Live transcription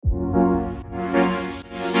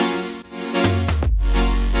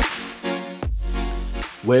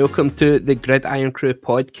Welcome to the Irn-Cru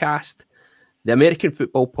podcast, the American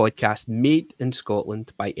football podcast made in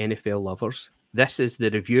Scotland by NFL lovers. This is the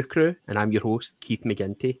review crew, and I'm your host, Keith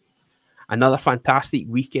McGinty. Another fantastic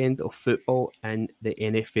weekend of football in the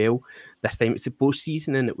NFL. This time it's the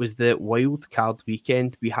postseason, and it was the wild card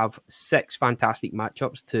weekend. We have 6 fantastic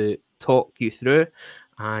matchups to talk you through,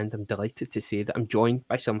 and I'm delighted to say that I'm joined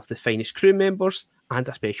by some of the finest crew members and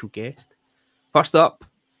a special guest. First up,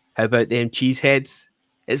 how about them cheeseheads?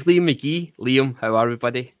 It's Liam McGee. Liam, how are we,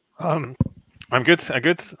 buddy? I'm good.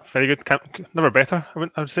 Very good. Never better,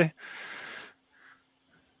 I would say.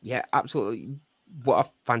 Yeah, absolutely. What a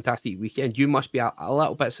fantastic weekend. You must be a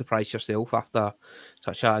little bit surprised yourself after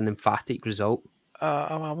such an emphatic result.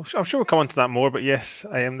 I'm sure we'll come on to that more, but yes,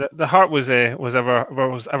 I am. The heart was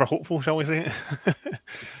ever hopeful, shall we say? It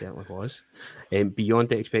certainly was.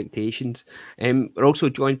 Beyond expectations. We're also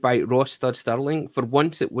joined by Ross Stud Sterling. For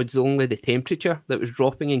once, it was only the temperature that was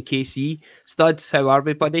dropping in KC. Studs, how are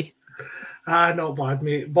we, buddy? Not bad,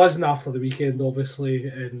 mate. Buzzing after the weekend, obviously,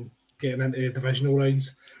 and getting into divisional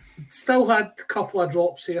rounds. Still had a couple of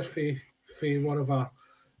drops here for one of our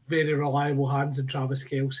very reliable hands in Travis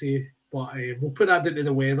Kelce. But we'll put that into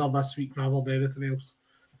the weather this week rather than anything else.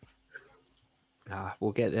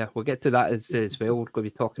 We'll get there. We'll get to that as well. We're going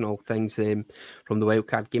to be talking all things from the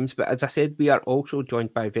wildcard games. But as I said, we are also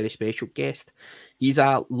joined by a very special guest. He's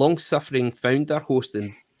a long-suffering founder, host,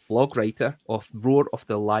 and blog writer of Roar of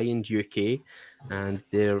the Lions UK. And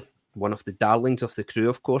they're one of the darlings of the crew,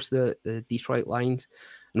 of course, the Detroit Lions.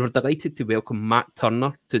 And we're delighted to welcome Matt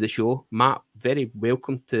Turner to the show. Matt, very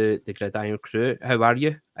welcome to the Gridiron Crew. How are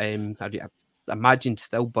you? I imagine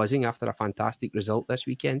still buzzing after a fantastic result this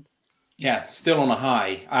weekend. Yeah, still on a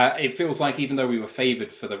high. It feels like even though we were favoured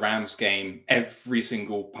for the Rams game, every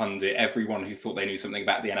single pundit, everyone who thought they knew something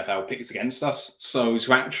about the NFL picked against us. So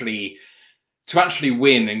to actually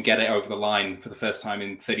win and get it over the line for the first time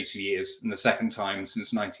in 32 years and the second time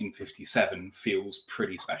since 1957 feels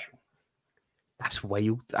pretty special. That's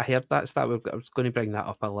wild. I heard that stat. I was going to bring that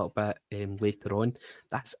up a little bit later on.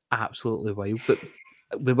 That's absolutely wild. But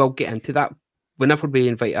we will get into that. Whenever we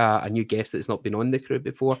invite a new guest that's not been on the crew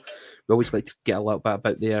before, we always like to get a little bit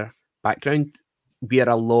about their background. We are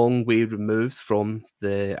a long way removed from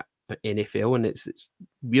the NFL, and it's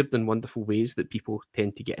weird and wonderful ways that people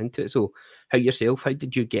tend to get into it. So how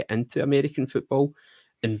did you get into American football,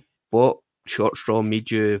 and what short straw made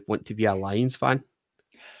you want to be a Lions fan?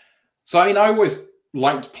 So, I always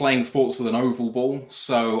liked playing sports with an oval ball.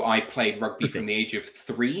 So I played rugby from the age of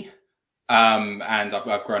 3. And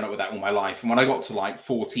I've grown up with that all my life. And when I got to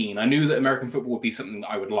 14, I knew that American football would be something that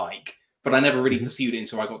I would like, but I never really pursued it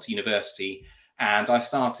until I got to university. And I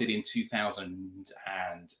started in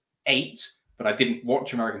 2008, but I didn't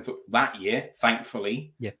watch American football that year,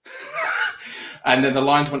 thankfully. Yeah. And then the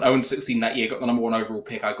Lions went 0-16 that year, got the number 1 overall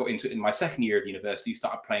pick. I got into it in my second year of university,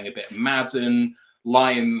 started playing a bit of Madden.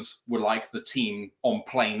 Lions were like the team on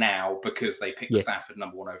Play Now because they picked Stafford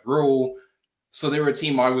number 1 overall. So they were a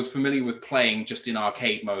team I was familiar with playing just in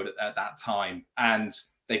arcade mode at that time. And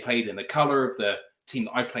they played in the colour of the team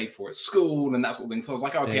that I played for at school and that sort of thing. So I was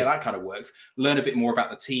like, okay, that kind of works. Learn a bit more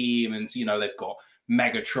about the team. And, they've got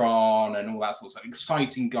Megatron and all that sort of stuff.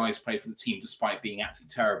 Exciting guys play for the team despite being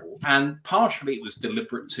absolutely terrible. And partially it was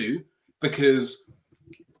deliberate too, because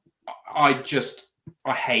I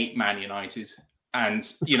hate Man United.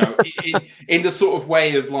 And, in the sort of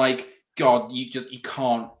way of God, you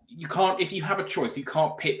can't, if you have a choice, you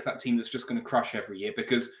can't pick that team that's just going to crush every year,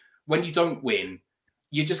 because when you don't win,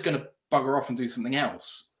 you're just going to bugger off and do something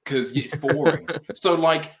else because it's boring. So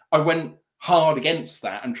I went hard against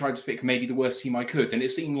that and tried to pick maybe the worst team I could. And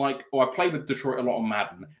it seemed like, I played with Detroit a lot on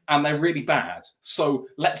Madden and they're really bad. So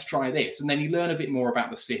let's try this. And then you learn a bit more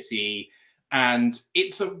about the city. And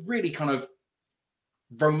it's a really kind of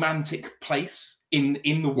romantic place in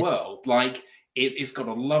the world. It's got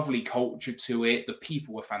a lovely culture to it. The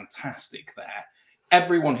people are fantastic there.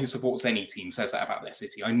 Everyone who supports any team says that about their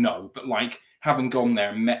city, I know, but having gone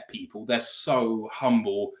there and met people, they're so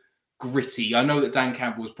humble, gritty. I know that Dan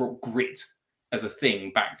Campbell has brought grit as a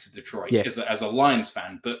thing back to Detroit as a Lions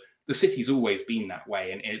fan, but the city's always been that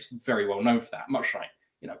way, and it's very well known for that, much like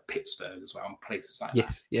Pittsburgh as well and places like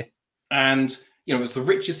that. Yeah. And it was the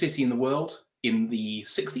richest city in the world in the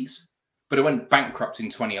 60s, but it went bankrupt in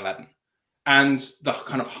 2011. And the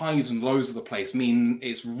kind of highs and lows of the place mean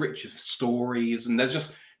it's rich of stories, and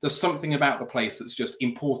there's something about the place that's just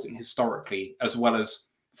important historically, as well as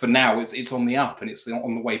for now it's on the up and it's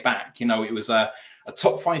on the way back. It was a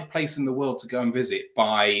top 5 place in the world to go and visit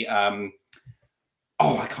by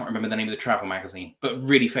I can't remember the name of the travel magazine, but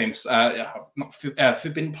really famous. Not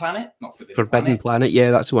Forbidden Planet, not Forbidden Planet.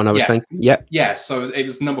 Yeah, that's the one I was thinking. Yeah, yeah. So it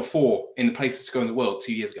was number 4 in the places to go in the world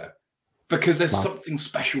 2 years ago, because there's something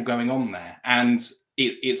special going on there, and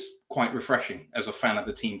it's quite refreshing as a fan of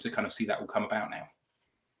the team to kind of see that all come about now.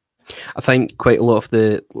 I think quite a lot of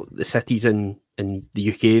the cities in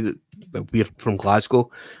the UK, that we're from Glasgow,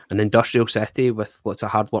 an industrial city with lots of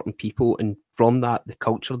hardworking people, and from that, the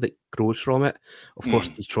culture that grows from it. Of course,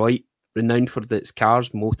 Detroit, renowned for its cars,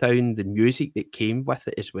 Motown, the music that came with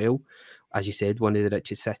it as well. As you said, one of the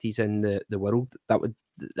richest cities in the world. The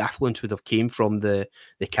affluence would have came from the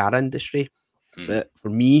car industry. But for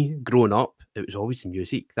me, growing up, it was always the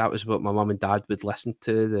music. That was what my mum and dad would listen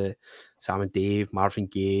to, the Sam and Dave, Marvin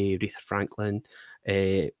Gaye, Aretha Franklin.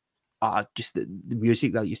 Just the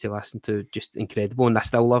music that I used to listen to, just incredible. And I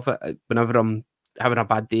still love it. Whenever I'm having a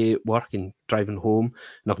bad day at work and driving home,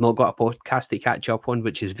 and I've not got a podcast to catch up on,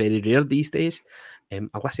 which is very rare these days, I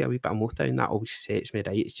listen to a wee bit of Motown. That always sets me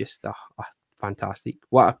right. It's just fantastic.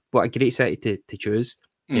 What a great city to choose.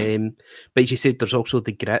 But as you said, there's also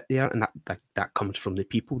the grit there, and that comes from the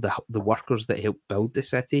people, the workers that help build the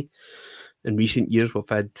city. In recent years, we've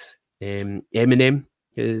had Eminem,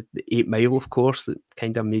 the 8 Mile, of course, that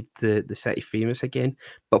kind of made the city famous again.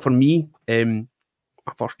 But for me,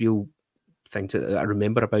 my first real things that I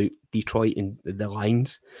remember about Detroit and the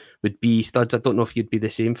Lions would be, Studs, I don't know if you'd be the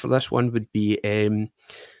same for this one, would be Tim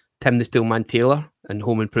the Toolman Taylor in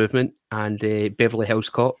Home Improvement and Beverly Hills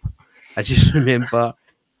Cop. I just remember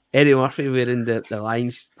Eddie Murphy wearing the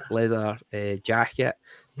Lions leather jacket,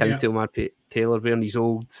 Tim Toolman Taylor wearing his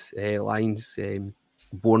old Lions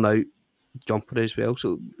worn out jumper as well.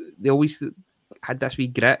 So they always had this wee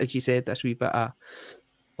grit, as you said, this wee bit of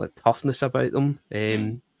like toughness about them.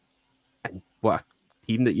 And what a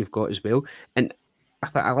team that you've got as well. And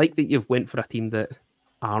I like that you've went for a team that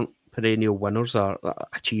aren't perennial winners or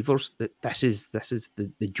achievers. That this is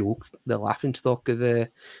the joke, the laughing stock of the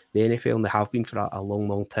NFL, and they have been for a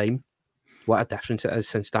long time. What a difference it is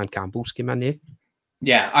since Dan Campbell's came in here.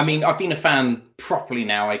 Yeah, I mean, I've been a fan properly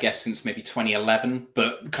now, I guess, since maybe 2011,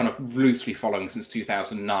 but kind of loosely following since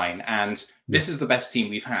 2009. And this is the best team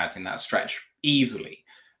we've had in that stretch, easily.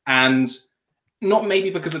 And not maybe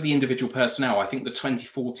because of the individual personnel. I think the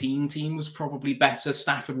 2014 team was probably better.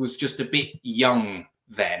 Stafford was just a bit young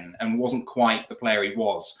then and wasn't quite the player he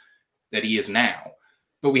was that he is now.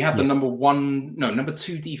 But we had the number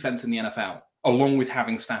 2 defense in the NFL, along with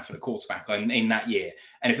having Stafford at quarterback in that year.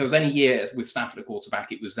 And if there was any year with Stafford at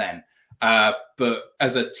quarterback, it was then. But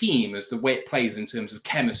as a team, as the way it plays in terms of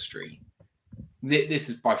chemistry, this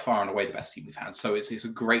is by far and away the best team we've had. So it's a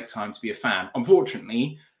great time to be a fan.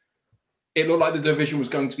 Unfortunately, it looked like the division was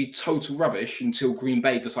going to be total rubbish until Green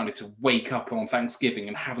Bay decided to wake up on Thanksgiving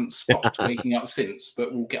and haven't stopped waking up since.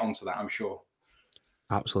 But we'll get onto that, I'm sure.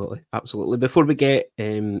 Absolutely. Before we get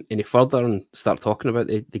any further and start talking about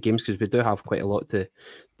the games, because we do have quite a lot to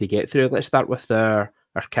get through, let's start with our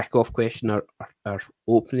kickoff question, our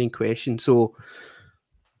opening question. So,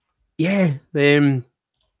 with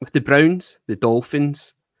the Browns, the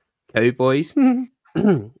Dolphins, Cowboys,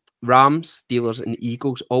 Rams, Steelers, and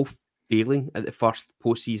Eagles all failing at the first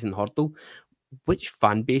postseason hurdle, which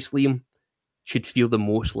fan base, Liam, should feel the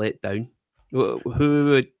most let down?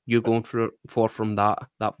 Who are you going for from that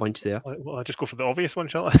bunch there? Well, I just go for the obvious one,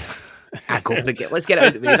 shall I? Go for it. Let's get it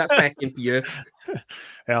out of the way. That's back into you.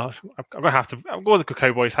 Yeah, I'm gonna have to. I'm going with the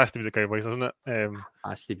Cowboys. Has to be the Cowboys, doesn't it?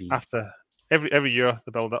 Has to be. After every year,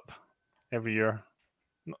 the build up. Every year,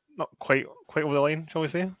 not quite over the line, shall we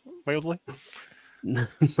say? Wildly. Not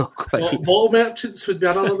quite. Ball merchants would be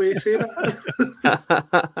another way of saying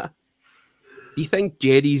it. Do you think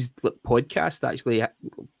Jerry's podcast actually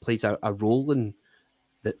plays a role in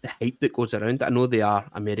the hype that goes around it? I know they are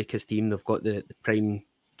America's team. They've got the prime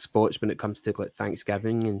spots when it comes to like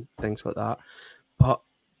Thanksgiving and things like that. But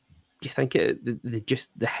do you think the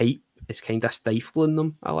hype is kind of stifling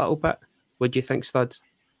them a little bit? What do you think, Studs?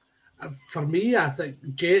 For me, I think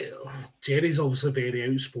Jerry's obviously very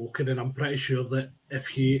outspoken, and I'm pretty sure that if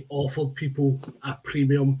he offered people a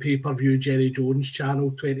premium pay-per-view Jerry Jones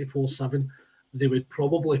channel 24/7, they would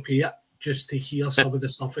probably pay it just to hear some of the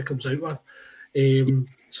stuff he comes out with.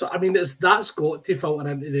 So, I mean, that's got to filter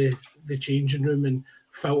into the changing room and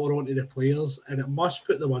filter onto the players, and it must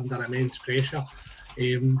put them under immense pressure.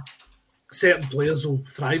 Certain players will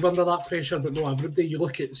thrive under that pressure, but not everybody. You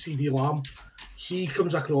look at CD Lamb, he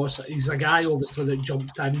comes across, he's a guy obviously that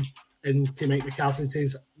jumped into Mike McCarthy and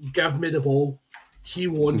says, give me the ball. He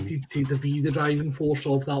wanted to be the driving force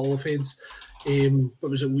of that offense.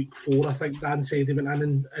 But was it week 4, I think Dan said he went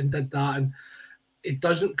in and did that. And he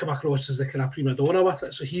doesn't come across as the kind of prima donna with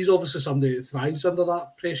it. So he's obviously somebody that thrives under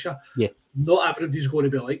that pressure. Yeah. Not everybody's going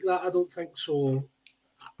to be like that, I don't think. So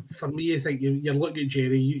for me, I think you're looking at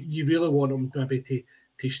Jerry, you really want him maybe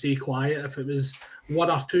to stay quiet. If it was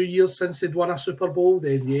 1 or 2 years since they'd won a Super Bowl,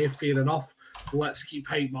 then yeah, fair enough. Let's keep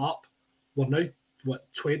hyping up. We're now,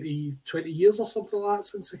 20 years or something like that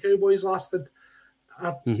since the Cowboys last did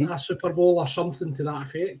a Super Bowl or something to that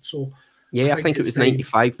effect. So yeah, I think it was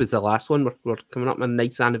 95 was the last one. We're coming up on a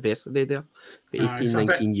nice anniversary there for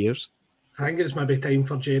 19 years. I think it's maybe time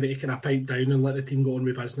for Jerry to kind of pipe down and let the team go on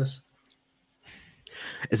with business.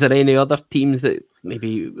 Is there any other teams that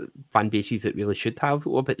maybe fan bases that really should have?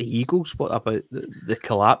 What about the Eagles? What about the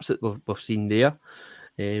collapse that we've seen there?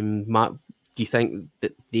 Matt, do you think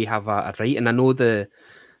that they have a right? And I know the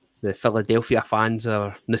Philadelphia fans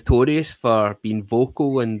are notorious for being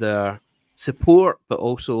vocal in their support, but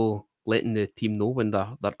also letting the team know when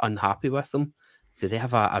they're unhappy with them. Do they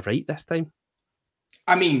have a right this time?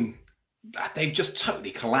 I mean, they've just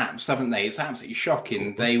totally collapsed, haven't they? It's absolutely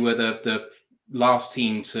shocking. They were the last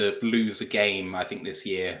team to lose a game, I think, this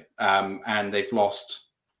year. And they've lost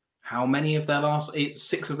how many of their last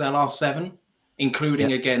 6 of their last 7,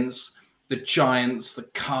 including against the Giants, the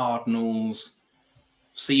Cardinals,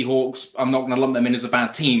 Seahawks. I'm not going to lump them in as a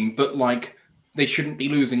bad team, but like they shouldn't be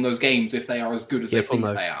losing those games if they are as good as they think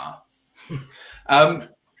they are.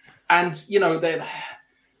 And, you know, they're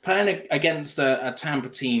playing against a Tampa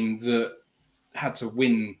team that had to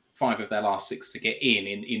win 5 of their last 6 to get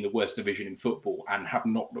in the worst division in football and have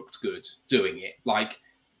not looked good doing it. Like,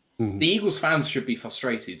 the Eagles fans should be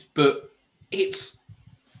frustrated, but it's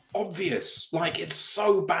obvious. Like, it's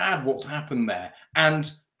so bad what's happened there.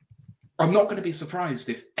 And I'm not going to be surprised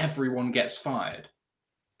if everyone gets fired.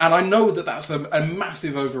 And I know that that's a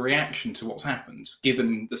massive overreaction to what's happened,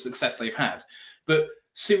 given the success they've had. But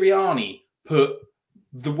Sirianni put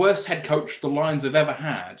the worst head coach the Lions have ever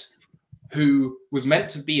had, who was meant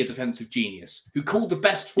to be a defensive genius, who called the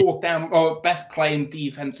best 4th down or best play in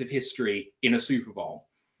defensive history in a Super Bowl,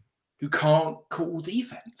 who can't call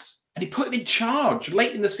defense. And he put him in charge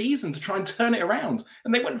late in the season to try and turn it around.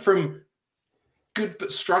 And they went from good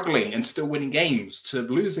but struggling and still winning games to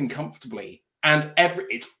losing comfortably. And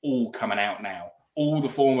it's all coming out now. All the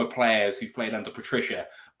former players who've played under Patricia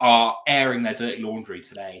are airing their dirty laundry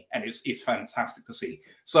today. And it's fantastic to see.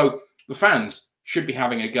 So the fans should be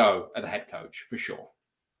having a go at the head coach, for sure.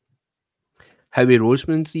 Howie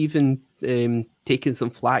Roseman's even taken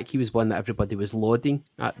some flack. He was one that everybody was lauding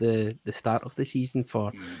at the start of the season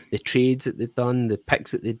for the trades that they'd done, the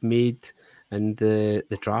picks that they'd made, and the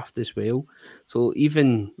draft as well. So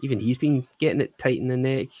even he's been getting it tight in the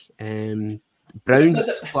neck. Browns.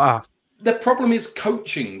 The problem is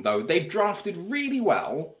coaching, though. They've drafted really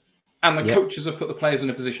well, and the coaches have put the players in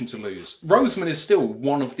a position to lose. Roseman is still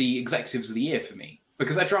one of the executives of the year for me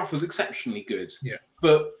because their draft was exceptionally good. Yeah.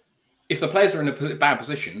 But if the players are in a bad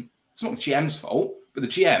position, it's not the GM's fault, but the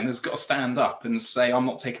GM has got to stand up and say, I'm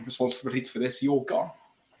not taking responsibility for this, you're gone.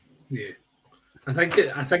 Yeah. I think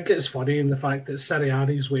it's funny in the fact that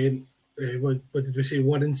Sirianni's went, what did we say,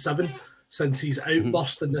 1-7 since he's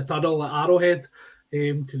outburst in the tunnel at Arrowhead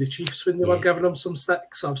to the Chiefs when they were giving him some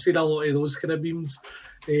stick. So I've seen a lot of those kind of memes,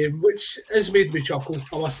 which has made me chuckle,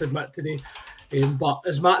 I must admit today. But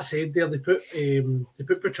as Matt said there, they put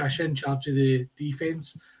Patricia in charge of the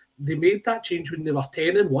defence. They made that change when they were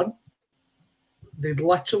 10-1. They'd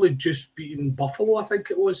literally just beaten Buffalo, I think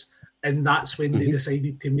it was, and that's when they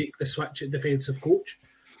decided to make the switch at defensive coach.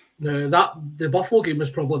 Now, the Buffalo game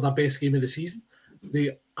was probably their best game of the season.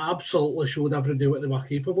 They absolutely showed everybody what they were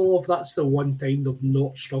capable of. That's the one time they've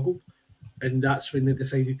not struggled, and that's when they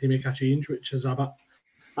decided to make a change, which is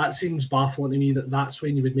that seems baffling to me that that's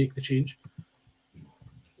when you would make the change.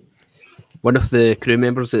 One of the crew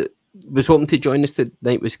members that was hoping to join us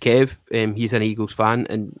tonight was Kev. He's an Eagles fan,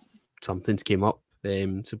 and something's came up,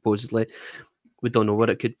 supposedly. We don't know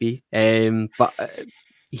what it could be. But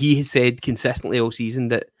he has said consistently all season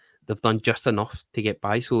that they've done just enough to get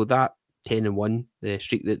by. So that 10-1, the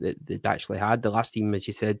streak that they'd actually had, the last team, as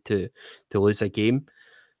you said, to lose a game,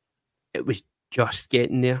 it was just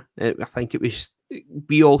getting there. I think it was,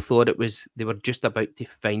 we all thought they were just about to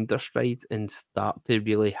find their stride and start to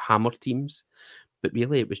really hammer teams. But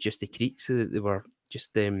really, it was just the creeks that they were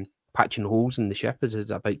just patching holes in the ship as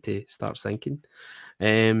it's about to start sinking.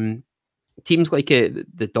 Teams like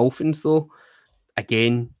the Dolphins, though,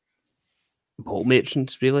 again, ball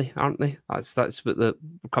merchants, really, aren't they? That's what we've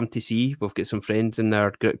come to see. We've got some friends in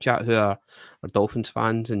our group chat who are Dolphins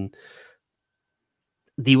fans, and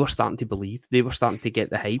they were starting to believe. They were starting to get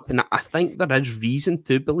the hype. And I think there is reason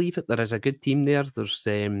to believe it. There is a good team there. There's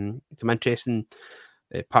some interesting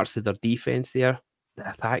parts of their defence there, the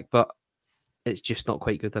attack, but it's just not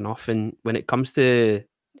quite good enough. And when it comes to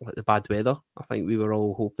like the bad weather, I think we were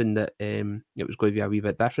all hoping that it was going to be a wee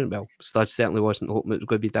bit different. Well, Studs certainly wasn't hoping it was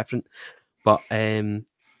going to be different. But I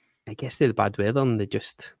guess they're the bad weather and they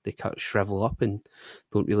shrivel up and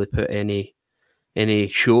don't really put any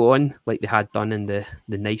show on like they had done in the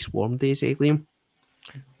nice warm days, Liam?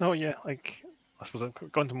 No, yeah, like I suppose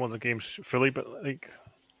I've gone to more of the games fully, but like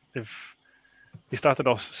if they started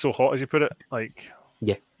off so hot, as you put it, like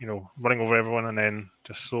yeah, running over everyone and then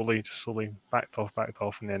just slowly backed off,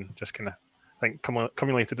 and then just kind of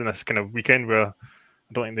accumulated in this kind of weekend where I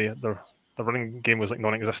don't think the running game was like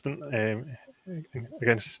non-existent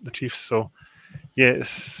against the Chiefs. So yeah,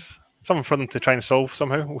 it's something for them to try and solve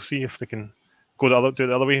somehow. We'll see if they can do it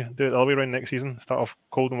the other way around next season. Start off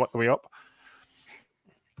cold and work the way up.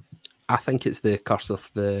 I think it's the curse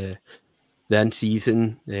of the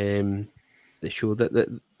in-season. The show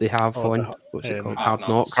that they have on what's it called? Hard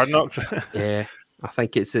Knocks. Hard Knocks. Yeah, I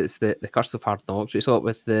think it's the curse of Hard Knocks. We saw it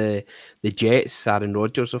with the Jets, Aaron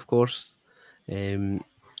Rodgers, of course.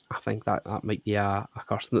 I think that might be a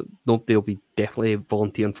curse. Nobody will be definitely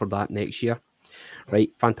volunteering for that next year.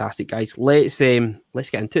 Right, fantastic, guys. Let's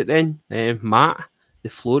get into it then. Matt, the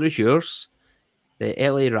floor is yours. The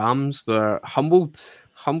LA Rams were humbled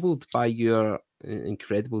by your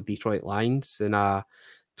incredible Detroit Lions in a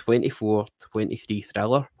 24-23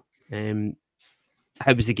 thriller.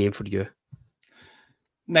 How was the game for you?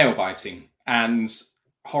 Nail-biting and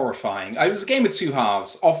horrifying. It was a game of two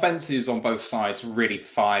halves. Offenses on both sides really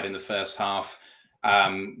fired in the first half.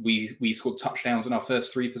 We scored touchdowns in our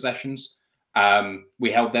first three possessions.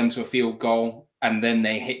 We held them to a field goal, and then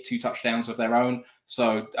they hit two touchdowns of their own.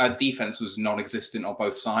 So our defense was non-existent on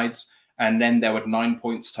both sides. And then there were 9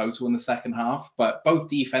 points total in the second half. But both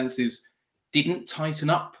defenses didn't tighten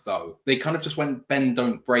up, though. They kind of just went bend,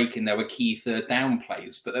 don't break, and there were key third down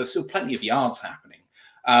plays. But there was still plenty of yards happening.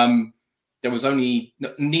 There was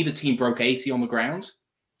neither team broke 80 on the ground.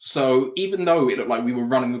 So even though it looked like we were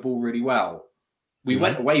running the ball really well, we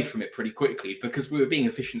went away from it pretty quickly because we were being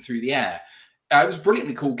efficient through the air. It was a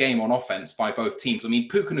brilliantly cool game on offense by both teams. I mean,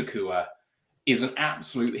 Puka Nacua is an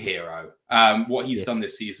absolute hero. What he's done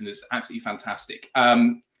this season is absolutely fantastic.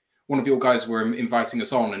 One of your guys were inviting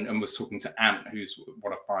us on and was talking to Ant, who's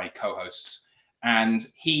one of my co-hosts. And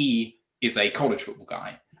he is a college football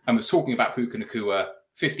guy and was talking about Puka Nacua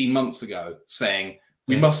 15 months ago, saying,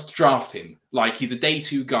 we must draft him. Like, he's a day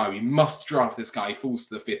two guy. We must draft this guy. He falls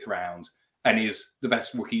to the fifth round and is the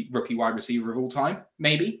best rookie wide receiver of all time,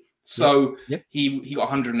 maybe. So he got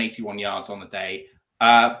 181 yards on the day.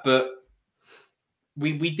 But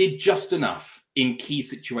we did just enough in key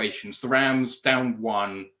situations. The Rams, down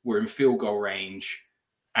one, were in field goal range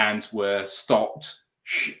and were stopped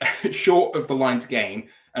short of the line to gain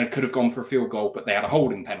and could have gone for a field goal, but they had a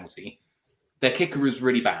holding penalty. Their kicker was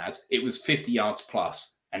really bad. It was 50 yards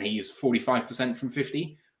plus, and he is 45% from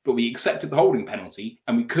 50. But we accepted the holding penalty,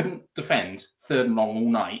 and we couldn't defend third and long all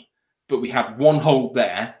night. But we had one hold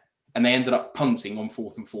there, and they ended up punting on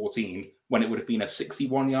 4th and 14 when it would have been a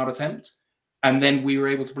 61-yard attempt. And then we were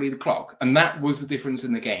able to bleed the clock. And that was the difference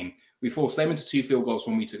in the game. We forced them into two field goals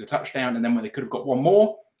when we took a touchdown, and then when they could have got one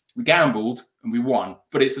more, we gambled and we won.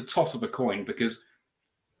 But it's a toss of a coin because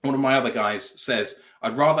one of my other guys says,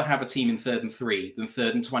 I'd rather have a team in 3rd and 3 than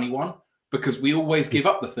 3rd and 21 because we always give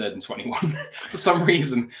up the 3rd and 21 for some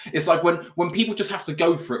reason. It's like when people just have to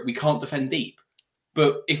go for it, we can't defend deep.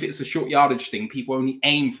 But if it's a short yardage thing, people only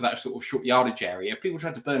aim for that sort of short yardage area. If people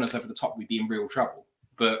tried to burn us over the top, we'd be in real trouble.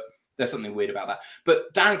 But there's something weird about that.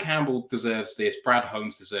 But Dan Campbell deserves this. Brad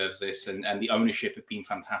Holmes deserves this. And the ownership have been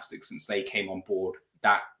fantastic since they came on board.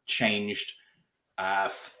 That changed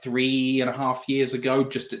 3.5 years ago,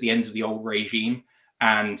 just at the end of the old regime.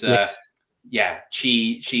 And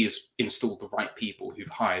she's installed the right people who've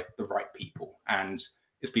hired the right people. And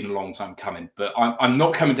it's been a long time coming. But I'm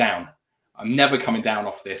not coming down. I'm never coming down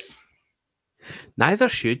off this. Neither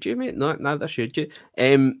should you, mate. No, neither should you.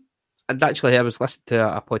 And actually, I was listening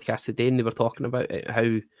to a podcast today, and they were talking about how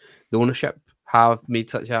the ownership have made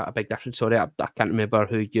such a big difference. Sorry, I can't remember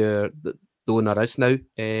who the owner is now.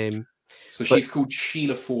 So she's called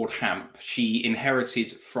Sheila Ford Hamp. She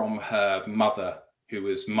inherited from her mother, who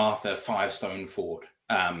was Martha Firestone Ford,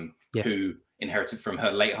 who inherited from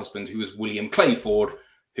her late husband, who was William Clay Ford,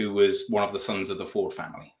 who was one of the sons of the Ford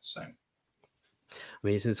family. So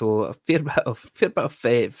amazing. So a fair bit of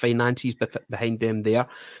finances behind them there.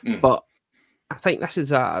 But I think this is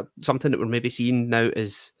something that we're maybe seeing now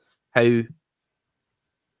is how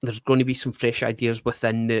there's going to be some fresh ideas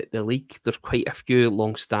within the league. There's quite a few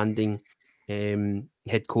long-standing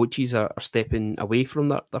head coaches are stepping away from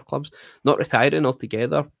their clubs, not retiring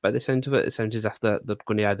altogether by the sounds of it. It sounds as if they're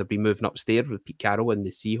going to either be moving upstairs with Pete Carroll and the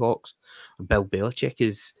Seahawks, or Bill Belichick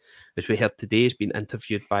is, as we heard today, has been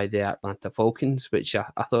interviewed by the Atlanta Falcons, which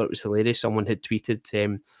I thought was hilarious. Someone had tweeted,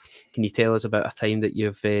 can you tell us about a time that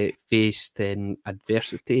you've faced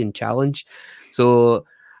adversity and challenge? So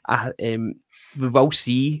we will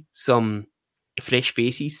see some fresh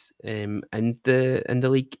faces in the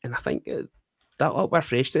league, and I think that little bit of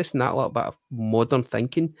freshness and that little bit of modern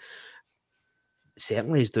thinking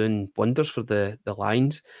certainly is doing wonders for the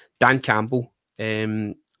Lions. Dan Campbell,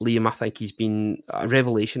 Liam, I think he's been a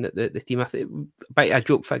revelation at the team. I think about a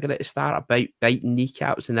joke figure at the start about biting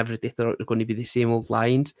kneecaps, and everybody thought it was going to be the same old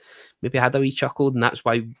Lions. Maybe I had a wee chuckle, and that's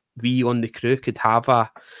why we on the crew could have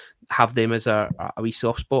them as a wee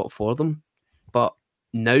soft spot for them. But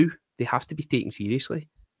now they have to be taken seriously.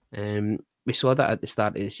 We saw that at the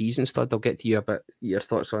start of the season. Stud, I'll get to you about your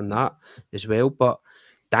thoughts on that as well. But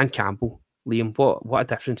Dan Campbell, Liam, what a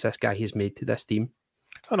difference this guy has made to this team.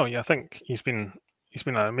 I know, yeah, I think he's been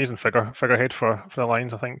an amazing figurehead for the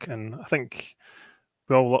Lions, I think, and I think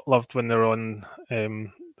we all loved when they were on.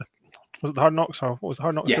 Was it the Hard Knocks, or what was the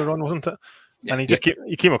Hard Knocks they were on, wasn't it? Yeah. And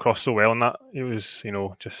he came across so well in that. It was,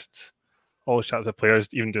 just always chat with the players,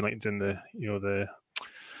 even doing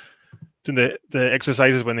the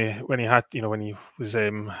exercises when he had, when he was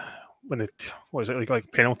when it what was it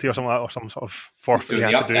like penalty or something like that, or some sort of forfeit he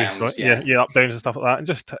had to do. Downs, so, up downs and stuff like that, and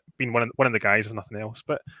just being one of the guys if nothing else.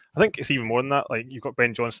 But I think it's even more than that. Like, you've got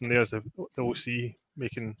Ben Johnson there as the OC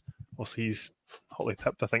making, obviously he's hotly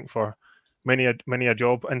tipped, I think, for many a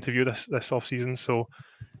job interview this off season. So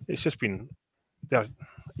it's just been,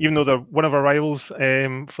 even though they're one of our rivals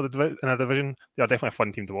in our division, they are definitely a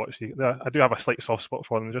fun team to watch. I do have a slight soft spot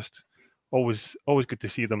for them. Just always good to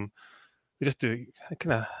see them. They just do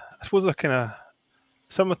I suppose they're kind of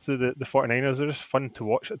similar to the 49ers. They're just fun to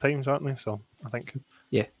watch at times, aren't they? So I think,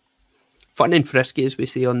 yeah, fun and frisky, as we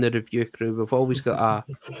say on the review crew. We've always got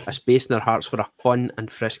a space in our hearts for a fun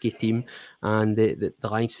and frisky team, and the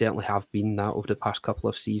Lions certainly have been that over the past couple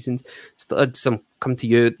of seasons. Some come to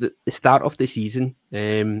you. The start of the season,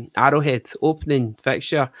 Arrowhead opening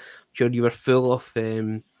fixture. I'm sure you were full of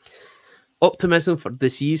optimism for the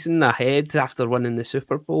season ahead after winning the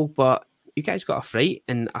Super Bowl, but you guys got a fright,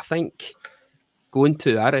 and I think going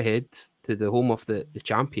to Arrowhead, to the home of the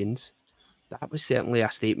champions, that was certainly a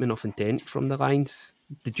statement of intent from the Lions.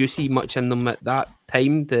 Did you see much in them at that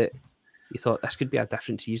time that you thought this could be a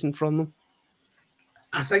different season from them?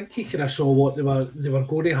 I think you kind of saw what they were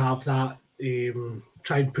going to have, that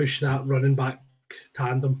try and push that running back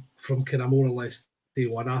tandem from kind of more or less day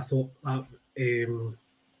one. I thought that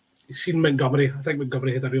seen Montgomery. I think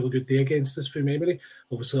Montgomery had a really good day against us from memory.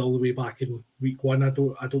 Obviously, all the way back in week one, I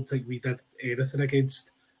don't think we did anything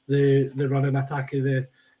against the running attack of the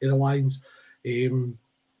Lions.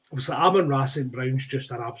 Obviously, Amon-Ra St. Brown's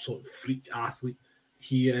just an absolute freak athlete.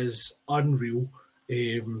 He is unreal.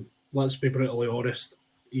 Let's be brutally honest.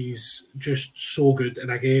 He's just so good.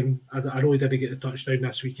 And again, I know he didn't get the touchdown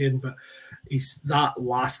this weekend, but he's that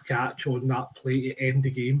last catch on that play to end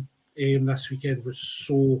the game this weekend was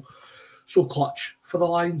so clutch for the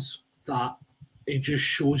Lions that it just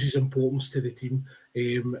shows his importance to the team.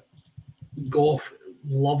 Goff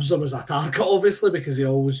loves him as a target, obviously, because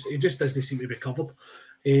he just doesn't seem to be covered.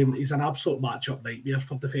 He's an absolute matchup nightmare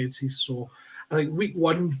for defences. So I think week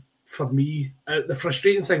one, for me, the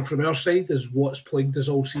frustrating thing from our side is what's plagued us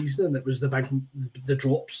all season, and it was the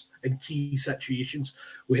drops in key situations.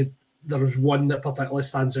 There was one that particularly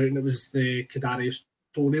stands out, and it was the Kadarius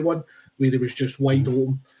Toney one, where he was just wide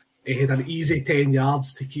open. He had an easy 10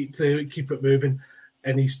 yards to keep it moving,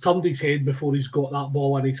 and he's turned his head before he's got that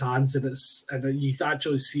ball in his hands, and you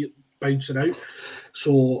actually see it bouncing out.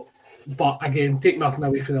 So, but again, take nothing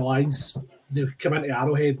away from the Lions. They come into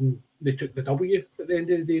Arrowhead and they took the W at the end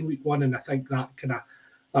of the day in week one, and I think that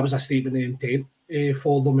was a statement of intent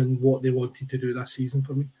for them and what they wanted to do this season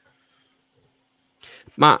for me.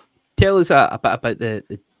 Matt, tell us a bit about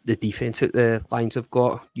the defense that the Lions have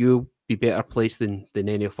got. You'll be better placed than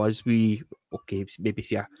any of us. We maybe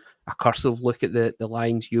see a cursive look at the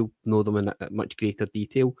Lions. You'll know them in much greater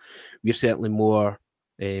detail. We're certainly more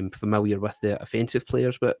familiar with the offensive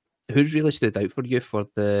players, but who's really stood out for you for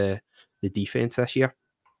the defense this year?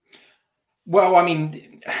 Well, I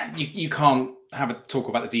mean, you can't have a talk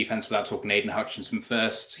about the defense without talking Aiden Hutchinson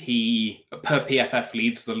first. He, per PFF,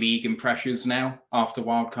 leads the league in pressures now after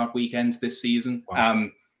wildcard weekend this season. Wow.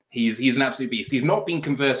 He's an absolute beast. He's not been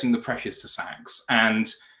converting the pressures to sacks,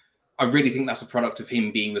 and I really think that's a product of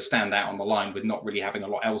him being the standout on the line with not really having a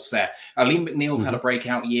lot else there. Liam McNeil's had a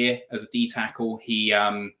breakout year as a D tackle. He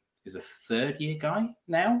is a third-year guy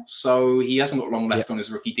now, so he hasn't got long left on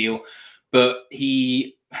his rookie deal. But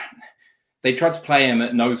they tried to play him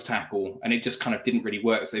at nose tackle, and it just kind of didn't really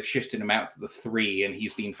work. So they've shifted him out to the 3, and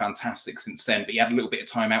he's been fantastic since then. But he had a little bit of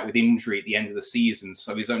time out with injury at the end of the season,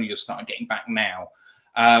 so he's only just started getting back now.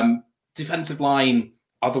 Defensive line,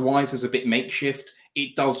 otherwise, is a bit makeshift.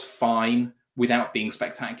 It does fine without being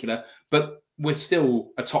spectacular, but we're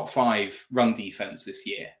still a top 5 run defense this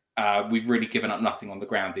year. We've really given up nothing on the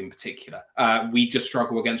ground in particular. We just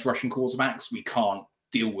struggle against rushing quarterbacks. We can't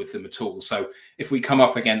deal with them at all. So if we come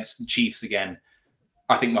up against the Chiefs again,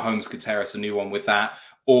 I think Mahomes could tear us a new one with that.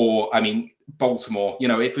 Or, I mean, Baltimore,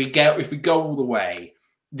 if we go all the way,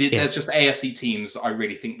 there's just AFC teams that I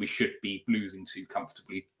really think we should be losing to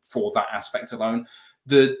comfortably for that aspect alone.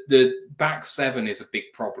 The back 7 is a big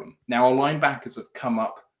problem. Now, our linebackers have come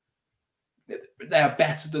up. They are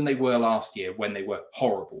better than they were last year when they were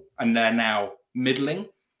horrible, and they're now middling.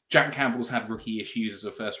 Jack Campbell's had rookie issues as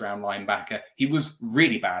a first-round linebacker. He was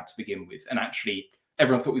really bad to begin with, and actually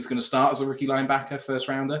everyone thought he was going to start as a rookie linebacker,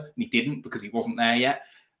 first-rounder, and he didn't because he wasn't there yet.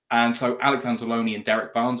 And so Alex Anzalone and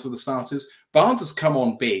Derek Barnes were the starters. Barnes has come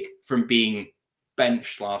on big from being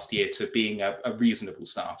benched last year to being a reasonable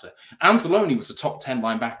starter. Anzalone was a top 10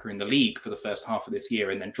 linebacker in the league for the first half of this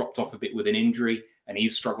year and then dropped off a bit with an injury, and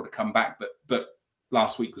he's struggled to come back, but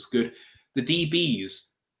last week was good. The DBs,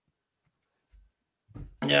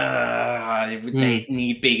 they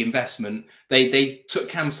need big investment. They took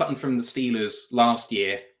Cam Sutton from the Steelers last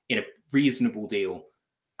year in a reasonable deal,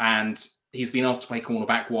 and he's been asked to play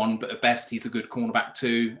cornerback 1, but at best he's a good cornerback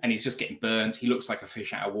 2, and he's just getting burnt. He looks like a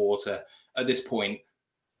fish out of water. At this point,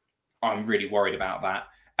 I'm really worried about that.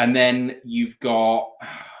 And then you've got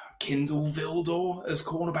Kindle Vildor as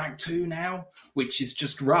cornerback 2 now, which is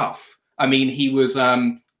just rough. I mean, he was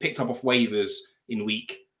picked up off waivers in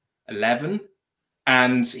week 11,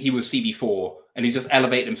 and he was CB4, and he's just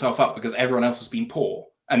elevated himself up because everyone else has been poor.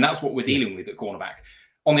 And that's what we're dealing with at cornerback.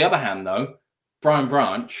 On the other hand, though, Brian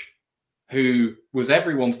Branch, who was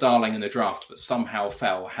everyone's darling in the draft but somehow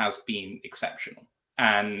fell, has been exceptional.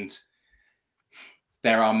 And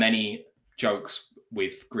there are many jokes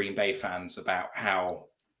with Green Bay fans about how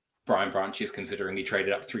Brian Branch is considering he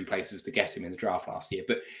traded up 3 places to get him in the draft last year.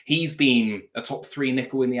 But he's been a top 3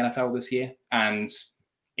 nickel in the NFL this year, and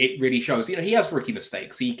it really shows. He has rookie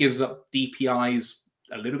mistakes. He gives up DPIs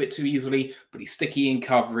a little bit too easily, but he's sticky in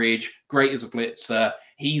coverage, great as a blitzer.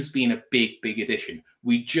 He's been a big, big addition.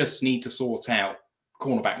 We just need to sort out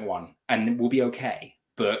cornerback 1, and we'll be okay.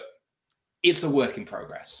 But it's a work in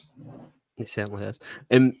progress. It certainly is.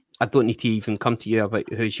 I don't need to even come to you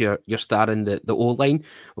about who's your star in the O-line.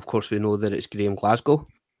 Of course, we know that it's Graham Glasgow.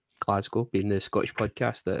 Glasgow being the Scottish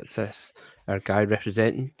podcast that's our guy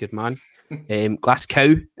representing. Good man.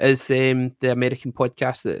 Glasgow is the American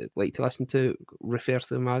podcast that I like to listen to, refer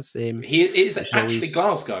to him as. He is actually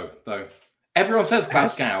Glasgow, though. Everyone says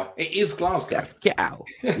Glasgow. It is Glasgow. Get out.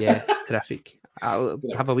 Yeah, terrific. I'll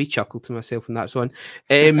have a wee chuckle to myself when that's on.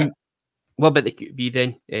 What about the QB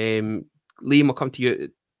then? Liam, I'll come to you.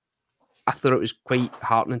 I thought it was quite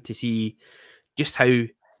heartening to see just how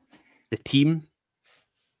the team,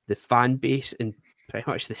 the fan base, and pretty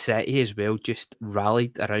much the city as well just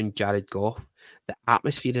rallied around Jared Goff. The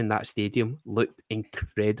atmosphere in that stadium looked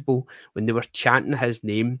incredible when they were chanting his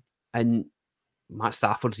name, and Matt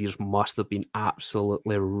Stafford's ears must have been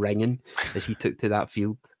absolutely ringing as he took to that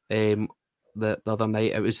field the other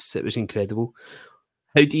night. It was incredible.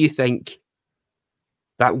 How do you think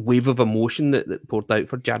that wave of emotion that poured out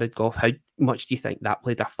for Jared Goff, how much do you think that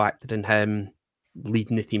played a factor in him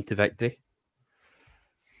leading the team to victory?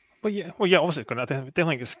 Well, yeah, obviously, I don't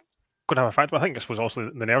think it's going to have a factor. But I think this was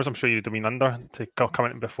also the nerves I'm sure you'd have been under to come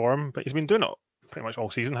in before him. But he's been doing it pretty much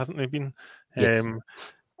all season, hasn't he been? Yes. And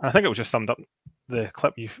I think it was just summed up. The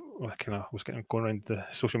clip was getting going around the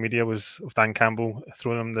social media was of Dan Campbell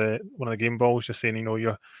throwing him one of the game balls, just saying,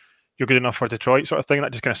 you're good enough for Detroit, sort of thing.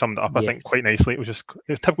 That just kind of summed it up, I think, quite nicely. It was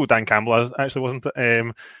typical Dan Campbell, actually, wasn't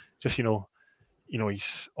it?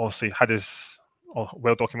 He's obviously had his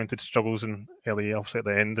well-documented struggles in LA, obviously at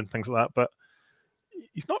the end and things like that, but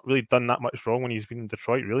he's not really done that much wrong when he's been in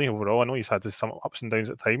Detroit, really, overall. I know he's had some ups and downs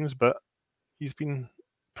at times, but he's been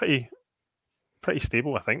pretty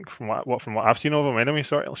stable, I think, from what I've seen of him anyway,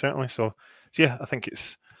 certainly. So yeah, I think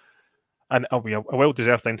and it'll be a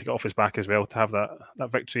well-deserved thing to get off his back as well, to have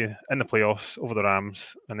that victory in the playoffs over the Rams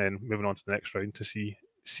and then moving on to the next round to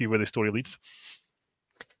see where the story leads.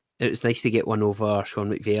 It was nice to get one over Sean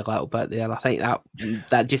McVay a little bit there. I think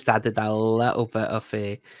that just added a little bit of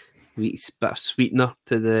wee bit of sweetener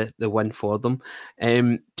to the win for them.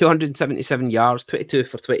 277 yards, 22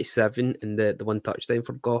 for 27, and the one touchdown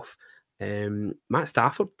for Goff. Matt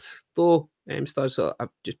Stafford, though, starts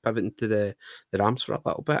just pivoting to the Rams for a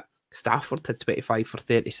little bit. Stafford had 25 for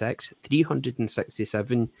 36,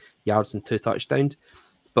 367 yards and 2 touchdowns.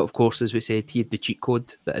 But of course, as we said, he had the cheat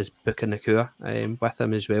code that is booking Irn-Cru with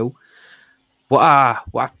him as well. What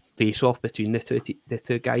a face-off between the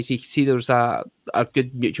two guys. You can see there's a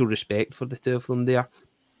good mutual respect for the two of them there.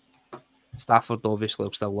 Stafford obviously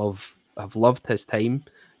will still have loved his time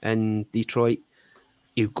in Detroit.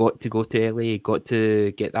 He got to go to LA. He got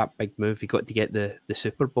to get that big move. He got to get the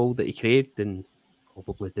Super Bowl that he craved and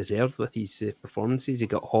probably deserved with his performances. He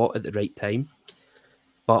got hot at the right time.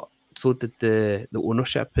 But so did the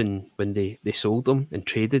ownership, and when they sold him and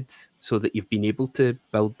traded, so that you've been able to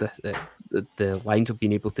build the Lions have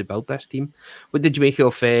been able to build this team. What did you make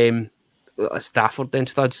of Stafford then,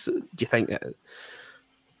 Studs? Do you think that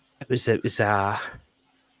it was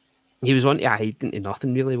he was wanting to hide into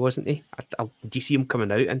nothing, really, wasn't he? Did you see him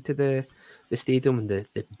coming out into the stadium and the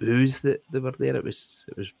boos that they were there? It was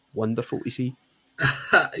wonderful to see.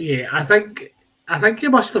 Yeah, I think he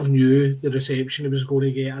must have knew the reception he was going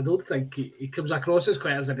to get. I don't think he comes across as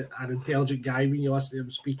quite as an intelligent guy when you listen to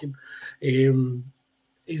him speaking.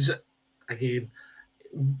 He's, again,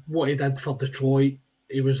 what he did for Detroit,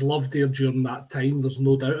 he was loved there during that time. There's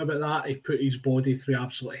no doubt about that. He put his body through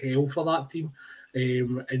absolute hell for that team.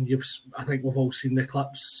 And I think we've all seen the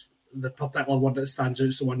clips. The particular one that stands out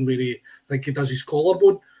is the one where I think he does his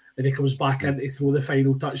collarbone and he comes back in to throw the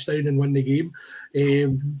final touchdown and win the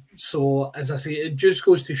game. So, as I say, it just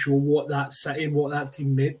goes to show what that city and what that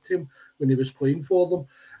team meant to him when he was playing for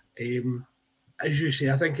them. As you say,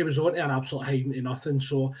 I think he was on to an absolute hiding to nothing.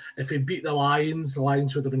 So if he beat the Lions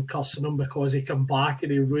would have been cursing him because he come back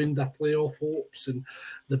and he ruined their playoff hopes, and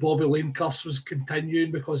the Bobby Lane curse was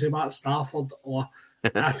continuing because of Matt Stafford. Or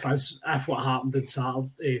if what happened on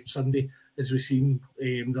Sunday, as we've seen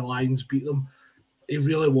the Lions beat them, it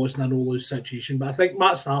really wasn't a no-lose situation. But I think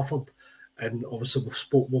Matt Stafford, and obviously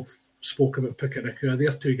we've spoke about Puka Nakua,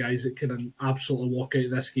 they're two guys that can absolutely walk out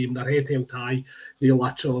of this game. Their head held high. They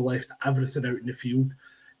literally left everything out in the field.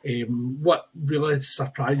 What really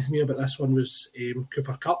surprised me about this one was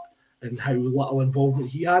Cooper Kupp and how little involvement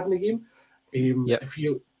he had in the game. If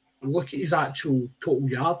you look at his actual total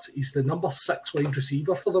yards, he's the number 6 wide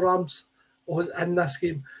receiver for the Rams in this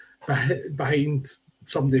game, behind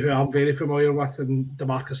somebody who I'm very familiar with in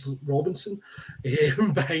Demarcus Robinson,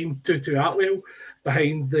 behind Tutu Atwell,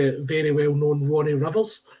 behind the very well-known Ronnie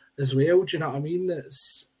Rivers as well. Do you know what I mean?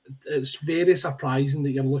 It's very surprising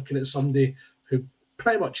that you're looking at somebody who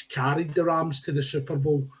pretty much carried the Rams to the Super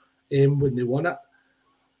Bowl when they won it.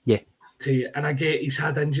 Yeah. And I get he's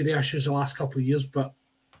had injury issues the last couple of years, but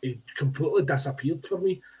he completely disappeared for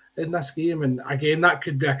me in this game. And again, that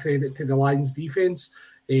could be a credit to the Lions defence.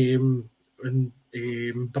 And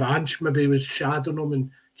Branch maybe was shadowing him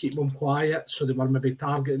and keeping him quiet, so they were maybe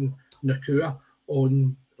targeting Nakua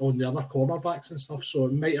on the other cornerbacks and stuff. So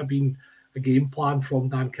it might have been a game plan from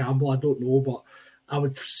Dan Campbell. I don't know, but I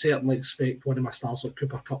would certainly expect one of my stars like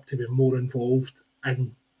Cooper Kupp to be more involved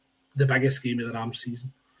in the biggest game of the Rams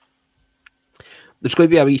season. There's going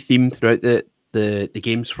to be a wee theme throughout the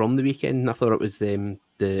games from the weekend. I thought it was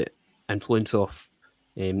the influence of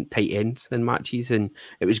tight ends in matches, and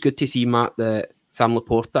it was good to see, Matt, that Sam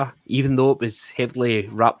Laporta, even though it was heavily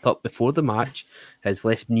wrapped up before the match, his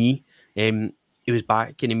left knee, he was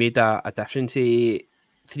back and he made a difference. 3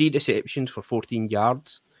 receptions for 14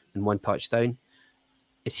 yards and 1 touchdown.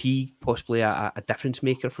 Is he possibly a difference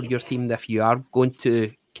maker for your team if you are going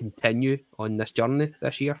to continue on this journey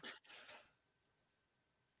this year?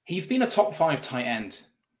 He's been a top 5 tight end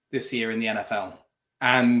this year in the NFL,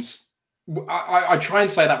 and I try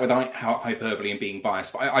and say that without hyperbole and being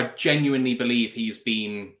biased, but I genuinely believe he's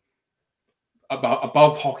been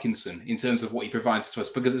above Hawkinson in terms of what he provides to us,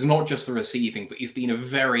 because it's not just the receiving, but he's been a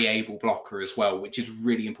very able blocker as well, which is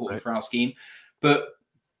really important for our scheme. But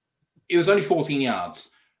it was only 14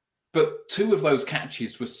 yards, but 2 of those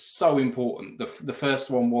catches were so important. The first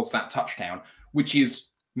one was that touchdown, which is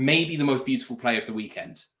maybe the most beautiful play of the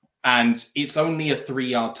weekend. And it's only a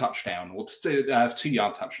 3-yard touchdown or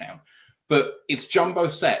 2-yard touchdown. But it's jumbo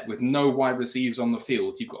set with no wide receivers on the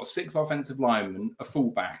field. You've got a 6th offensive lineman, a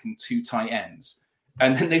fullback, and 2 tight ends.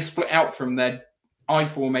 And then they split out from their I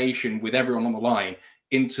formation with everyone on the line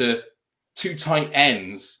into 2 tight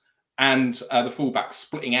ends and the fullback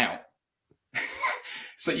splitting out.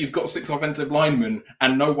 So you've got 6 offensive linemen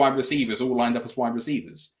and no wide receivers all lined up as wide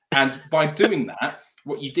receivers. And by doing that,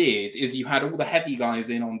 what you did is you had all the heavy guys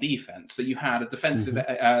in on defense. So you had a defensive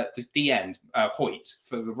D end, Hoyt,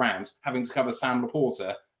 for the Rams, having to cover Sam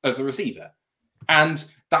Laporta as a receiver. And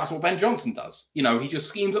that's what Ben Johnson does. You know, he just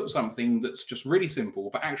schemes up something that's just really simple,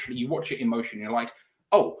 but actually you watch it in motion and you're like,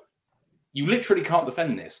 oh, you literally can't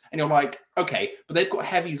defend this. And you're like, okay, but they've got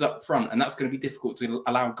heavies up front, and that's going to be difficult to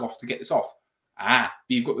allow Goff to get this off. But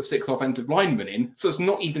you've got the 6th offensive lineman in, so it's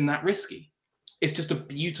not even that risky. It's just a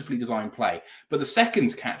beautifully designed play. But the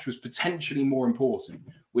second catch was potentially more important,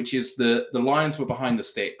 which is the Lions were behind the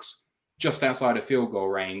sticks, just outside of field goal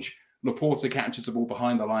range. Laporta catches the ball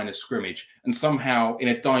behind the line of scrimmage and somehow, in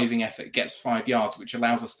a diving effort, gets 5 yards, which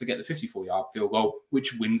allows us to get the 54-yard field goal,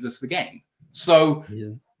 which wins us the game. So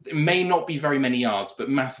it may not be very many yards, but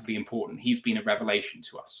massively important. He's been a revelation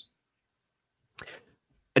to us.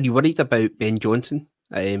 Are you worried about Ben Johnson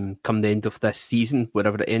come the end of this season,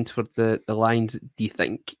 wherever it ends for the Lions? Do you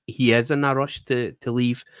think he is in a rush to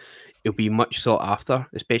leave? He'll be much sought after,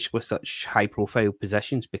 especially with such high-profile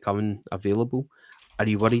positions becoming available. Are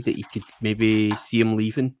you worried that you could maybe see him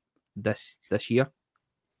leaving this year?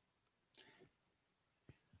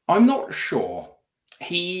 I'm not sure.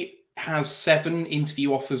 He has 7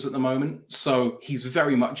 interview offers at the moment, so he's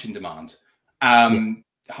very much in demand.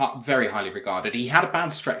 Very highly regarded. He had a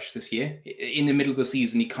bad stretch this year. In the middle of the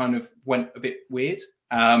season, he kind of went a bit weird.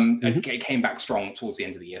 And came back strong towards the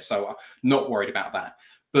end of the year, so I'm not worried about that.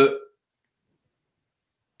 But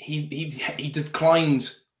he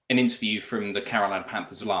declined an interview from the Carolina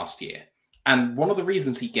Panthers last year. And one of the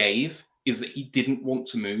reasons he gave is that he didn't want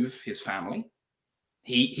to move his family.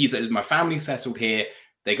 He said, my family's settled here.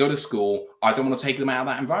 They go to school. I don't want to take them out of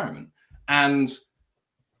that environment. And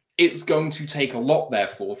it's going to take a lot,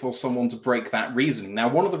 therefore, for someone to break that reasoning. Now,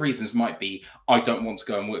 one of the reasons might be, I don't want to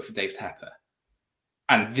go and work for Dave Tepper.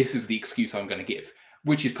 And this is the excuse I'm going to give,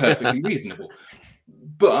 which is perfectly reasonable.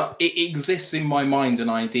 But it exists in my mind an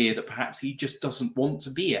idea that perhaps he just doesn't want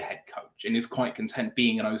to be a head coach and is quite content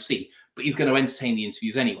being an OC, but he's going to entertain the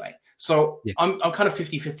interviews anyway. So I'm kind of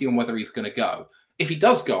 50-50 on whether he's going to go. If he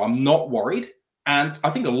does go, I'm not worried. And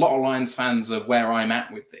I think a lot of Lions fans are where I'm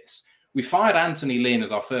at with this. We fired Anthony Lynn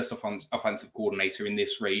as our first offensive coordinator in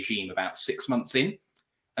this regime about 6 months in,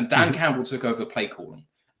 and Dan Campbell took over play calling,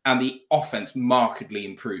 and the offense markedly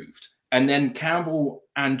improved. And then Campbell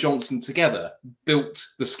and Johnson together built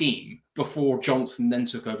the scheme before Johnson then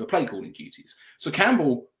took over play calling duties. So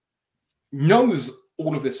Campbell knows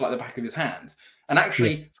all of this like the back of his hand. And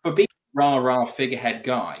actually, for being a rah-rah figurehead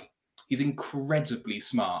guy, he's incredibly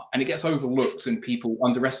smart, and it gets overlooked and people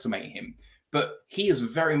underestimate him. But he is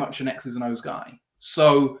very much an X's and O's guy.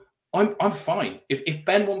 So I'm fine. If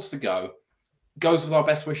Ben wants to go, goes with our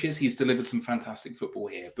best wishes. He's delivered some fantastic football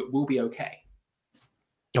here, but we'll be okay.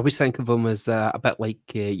 I always think of him as a bit like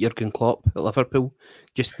Jurgen Klopp at Liverpool,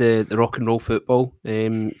 just the rock and roll football.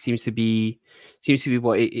 Seems to be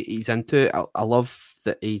what he's into. I love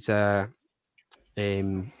that he's approach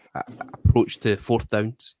to 4th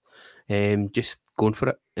downs, just going for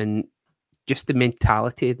it, and just the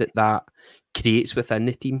mentality that creates within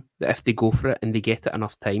the team, that if they go for it and they get it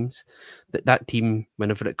enough times, that team,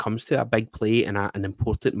 whenever it comes to a big play and an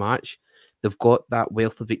important match, they've got that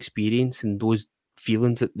wealth of experience and those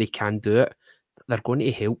feelings that they can do it. They're going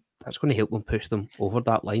to help. That's going to help them push them over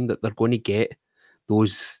that line, that they're going to get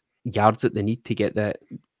those yards that they need to get the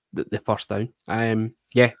first down.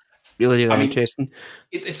 Really interesting.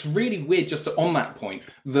 It's really weird, just on that point,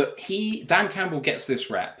 that Dan Campbell gets this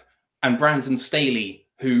rep, and Brandon Staley,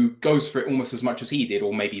 who goes for it almost as much as he did,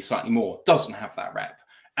 or maybe slightly more, doesn't have that rep.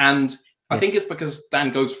 And I think it's because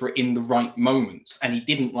Dan goes for it in the right moments, and he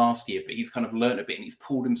didn't last year, but he's kind of learned a bit and he's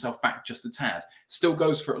pulled himself back just a tad. Still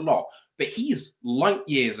goes for it a lot, but he's light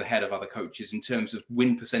years ahead of other coaches in terms of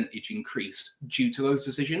win percentage increase due to those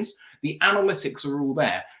decisions. The analytics are all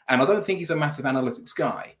there, and I don't think he's a massive analytics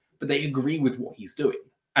guy, but they agree with what he's doing,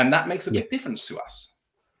 and that makes a big difference to us.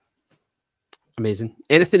 Amazing.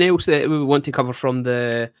 Anything else that we want to cover from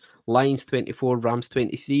the Lions 24, Rams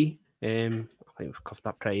 23? I think we've covered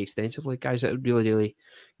that pretty extensively, guys. It was really, really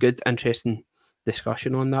good, interesting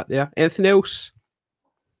discussion on that there. Anything else?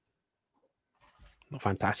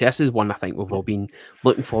 Fantastic. This is one I think we've all been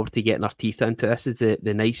looking forward to getting our teeth into. This is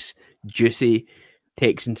the nice, juicy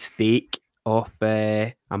Texan steak of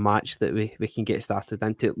a match that we can get started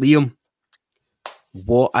into. Liam,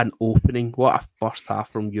 what an opening. What a first half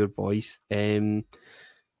from your boys. It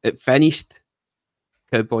finished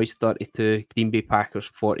Cowboys 32, Green Bay Packers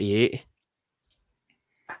 48.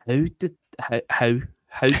 How did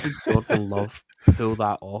Jordan Love pull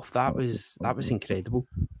that off? That was incredible.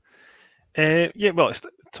 Well,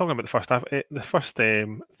 talking about the first half, the first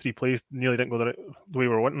 3 plays nearly didn't go the way we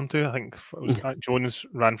were wanting to. I think it was Jones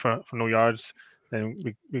ran for no yards. Then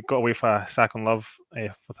we got away for a sack on Love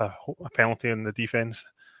with a penalty in the defence,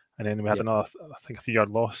 and then we had another, I think, a 3-yard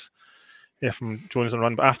loss from Jones on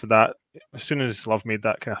run. But after that, as soon as Love made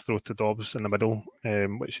that kind of throw to Dobbs in the middle,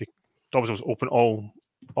 Dobbs was open all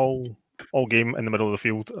game in the middle of the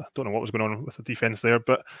field. I don't know what was going on with the defence there,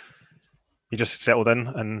 but he just settled in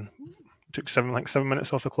and took 7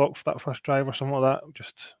 minutes off the clock for that first drive or something like that.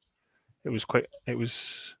 It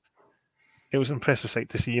was an impressive sight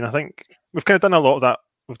to see, and I think we've kind of done a lot of that.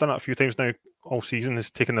 We've done it a few times now all season. Is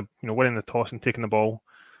taking winning the toss and taking the ball.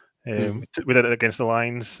 We did it against the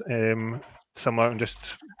Lions, similar, and just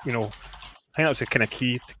I think that was the kind of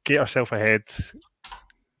key to get ourselves ahead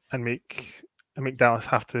and make Dallas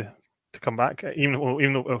have to come back.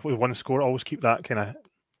 Even though if we won score, always keep that kind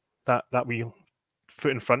of that wee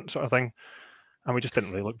foot in front sort of thing, and we just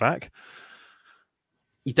didn't really look back.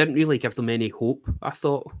 You didn't really give them any hope, I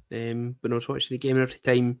thought, when I was watching the game. Every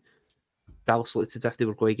time Dallas looked as if they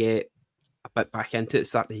were going to get a bit back into it,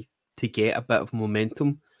 starting to get a bit of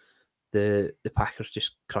momentum, the Packers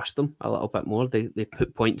just crushed them a little bit more. They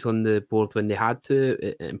put points on the board when they had to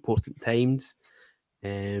at important times.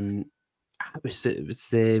 It was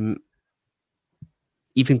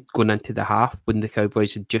even going into the half when the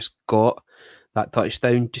Cowboys had just got that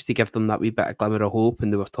touchdown, just to give them that wee bit of glimmer of hope.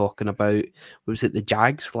 And they were talking about, was it the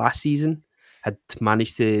Jags last season had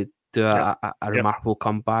managed to do a remarkable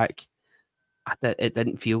comeback. It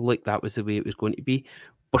didn't feel like that was the way it was going to be.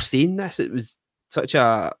 We're seeing this. It was such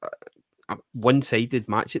a one-sided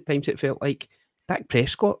match at times, it felt like. Dak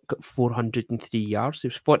Prescott got 403 yards. He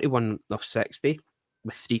was 41 of 60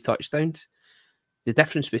 with 3 touchdowns. The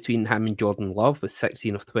difference between him and Jordan Love with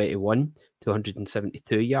 16 of 21,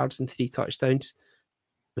 272 yards and 3 touchdowns,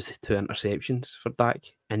 was the 2 interceptions for Dak.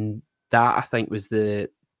 And that, I think, was the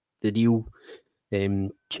real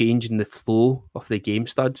change in the flow of the game,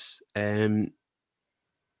 Studs.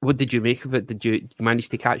 What did you make of it? Did you manage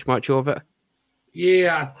to catch much of it?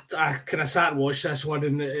 Yeah, I kind of sat and watched this one,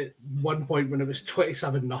 and at one point when it was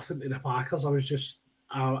 27-0 to the Packers, I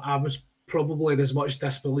was probably in as much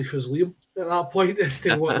disbelief as Liam at that point as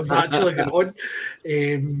to what was actually going on.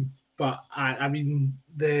 But I mean,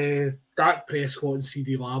 the Dak Prescott and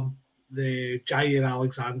CD Lamb, the Jair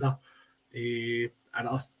Alexander, and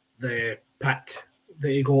the pick that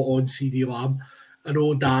he got on CD Lamb. I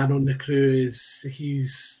know Dan on the crew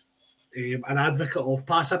he's an advocate of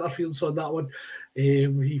pass interference on that one.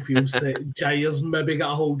 He feels that Jair's maybe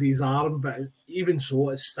got a hold of his arm, but even so,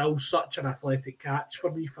 it's still such an athletic catch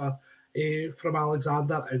for me from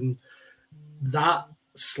Alexander, and that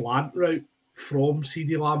slant route from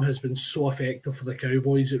CD Lamb has been so effective for the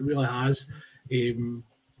Cowboys. It really has. I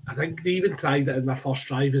think they even tried it in their first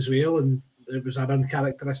drive as well, and it was an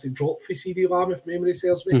uncharacteristic drop for CD Lamb, if memory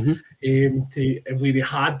serves me. And where he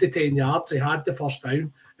had the 10 yards, he had the first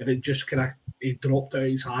down, and it just he dropped out of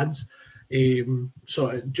his hands.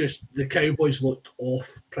 So the Cowboys looked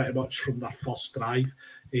off pretty much from their first drive.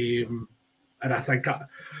 And I think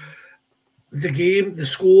the game, the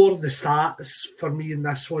score, the stats for me in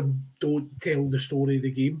this one don't tell the story of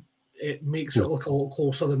the game. It makes it look a lot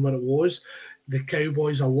closer than what it was. The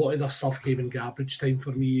Cowboys, a lot of their stuff came in garbage time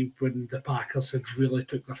for me when the Packers had really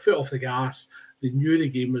took their foot off the gas. They knew the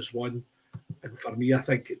game was won. And for me, I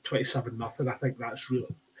think 27-0, I think that's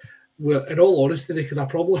really... Well, in all honesty, they could have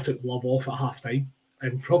probably took Love off at half-time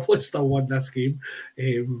and probably still won this game,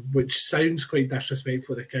 which sounds quite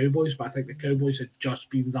disrespectful to the Cowboys, but I think the Cowboys had just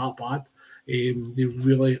been that bad. They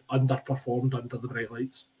really underperformed under the bright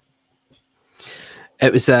lights.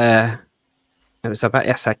 It was a bit of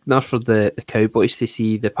a sickener for the Cowboys to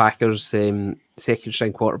see the Packers'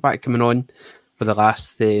 second-string quarterback coming on for the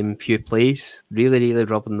last few plays, really, really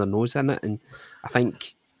rubbing their nose in it. And I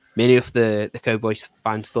think many of the Cowboys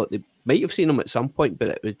fans thought they might have seen him at some point, but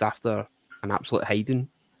it was after an absolute hiding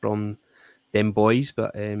from them boys.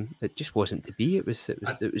 But it just wasn't to be. It was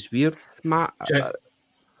weird, Matt.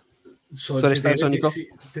 Sorry,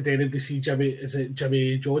 did anybody see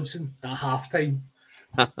Jimmy Johnson at halftime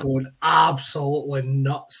going absolutely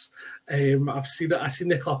nuts? I've seen it. I've seen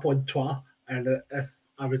the clip on Twitter, and if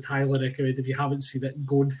I would highly recommend, if you haven't seen it,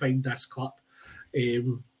 go and find this clip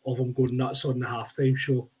of him going nuts on the halftime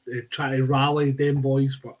show, trying to rally them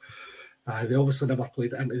boys, but they obviously never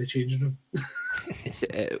played it into the changing room.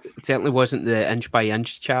 It certainly wasn't the inch by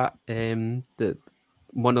inch chat, the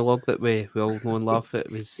monologue that we all know and love.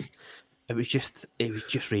 It was just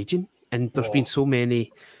raging, and there's been so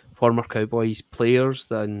many former Cowboys players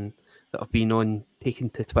that have been on taken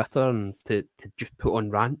to Twitter and to just put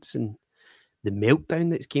on rants, and the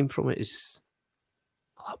meltdown that's came from it is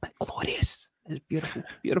a little bit glorious. It's beautiful,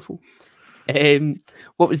 beautiful.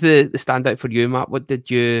 What was the standout for you, Matt? What did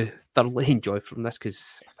you thoroughly enjoy from this?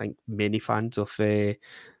 Because I think many fans of the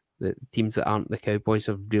teams that aren't the Cowboys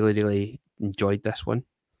have really, really enjoyed this one.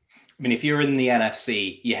 I mean, if you're in the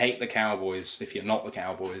NFC, you hate the Cowboys. If you're not the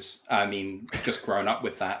Cowboys, I mean, just grown up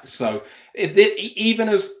with that. So even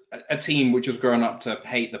as a team which has grown up to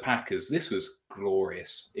hate the Packers, this was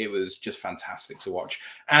glorious. It was just fantastic to watch.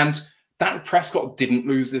 And Dak Prescott didn't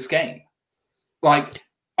lose this game. Like,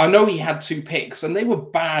 I know he had 2 picks, and they were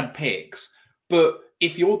bad picks. But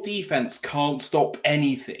if your defense can't stop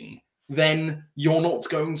anything, then you're not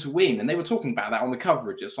going to win. And they were talking about that on the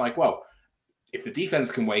coverage. It's like, well, if the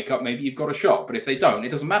defense can wake up, maybe you've got a shot. But if they don't, it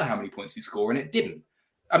doesn't matter how many points you score, and it didn't.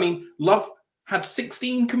 I mean, Love had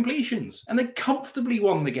 16 completions, and they comfortably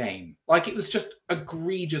won the game. Like, it was just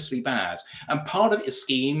egregiously bad. And part of it is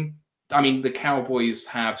scheme. I mean, the Cowboys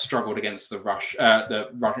have struggled against the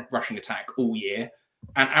rushing attack all year,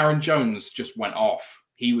 and Aaron Jones just went off.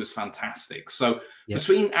 He was fantastic. So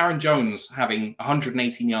between Aaron Jones having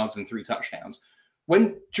 118 yards and 3 touchdowns,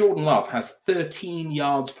 when Jordan Love has 13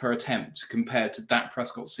 yards per attempt compared to Dak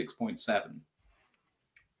Prescott's 6.7,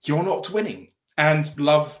 you're not winning. And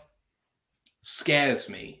Love scares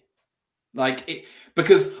me.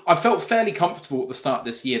 Because I felt fairly comfortable at the start of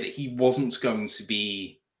this year that he wasn't going to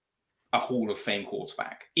be a Hall of Fame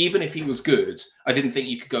quarterback. Even if he was good, I didn't think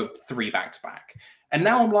you could go 3 back-to-back. And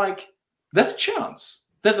now I'm like, there's a chance.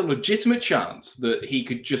 There's a legitimate chance that he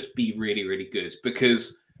could just be really, really good,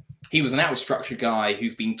 because he was an out-of-structure guy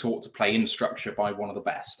who's been taught to play in structure by one of the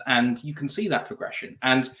best. And you can see that progression.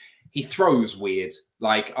 And he throws weird.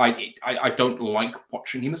 Like, I don't like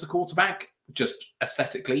watching him as a quarterback. Just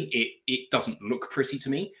aesthetically, it doesn't look pretty to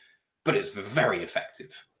me, but it's very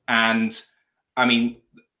effective. And, I mean,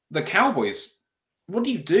 the Cowboys, what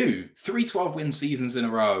do you do? 3 12-win seasons in a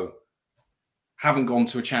row, haven't gone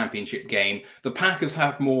to a championship game. The Packers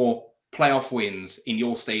have more playoff wins in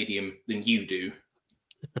your stadium than you do,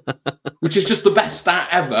 which is just the best stat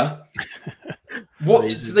ever. What,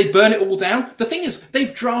 do they burn it all down? The thing is,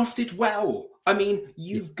 they've drafted well. I mean,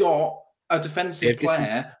 you've got a defensive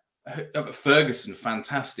player, Ferguson,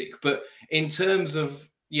 fantastic. But in terms of,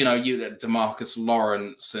 you DeMarcus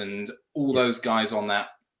Lawrence and all those guys on that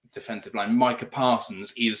defensive line, Micah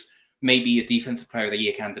Parsons is maybe a defensive player of the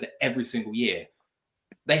year candidate every single year.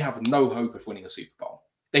 They have no hope of winning a Super Bowl.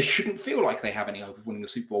 They shouldn't feel like they have any hope of winning a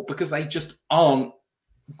Super Bowl because they just aren't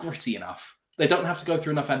gritty enough. They don't have to go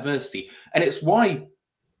through enough adversity. And it's why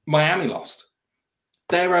Miami lost.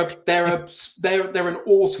 They're an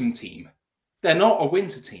autumn team. They're not a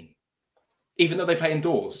winter team, even though they play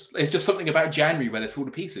indoors. It's just something about January where they fall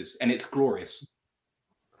to pieces, and it's glorious.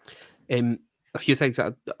 A few things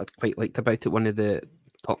that I quite liked about it. One of the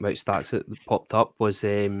talking about stats that popped up was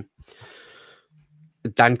Dan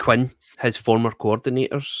Quinn, his former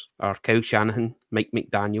coordinators are Kyle Shanahan, Mike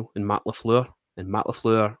McDaniel, and Matt LaFleur. And Matt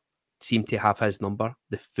LaFleur seemed to have his number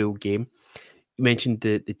the full game. You mentioned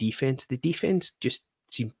the defense. The defense just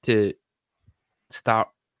seemed to start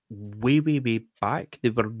way back. They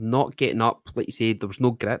were not getting up. Like you said, there was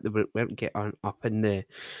no grit. They weren't getting up in the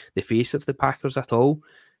face of the Packers at all.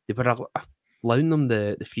 They were allowing them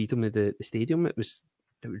the freedom of the stadium. It was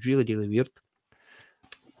really, really weird.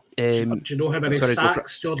 Do you know how many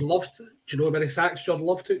sacks Jordan Love? Do you know how many sacks Jordan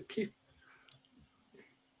Love took, Keith?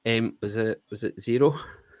 Was it 0?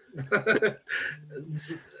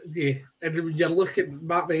 Yeah, and when you're looking,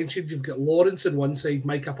 Matt mentioned you've got Lawrence on one side,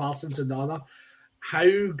 Micah Parsons on the other.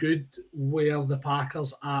 How good were the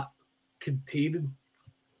Packers at containing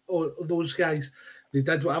those guys? They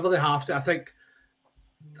did whatever they have to. I think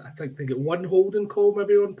they got one holding call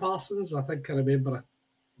maybe on Parsons. I think I remember it.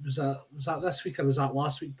 Was that this week or was that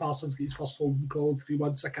last week? Parsons got his first holding call in 3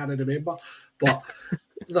 months. I can't remember, but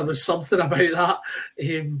there was something about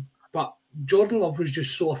that. But Jordan Love was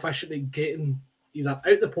just so efficient at getting either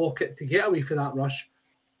out the pocket to get away from that rush,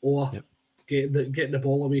 or getting the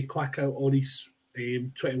ball away quick out on his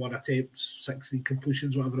 21 attempts, 16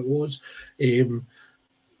 completions, whatever it was. Do you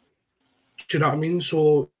know what I mean?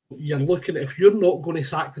 So you're looking at, if you're not going to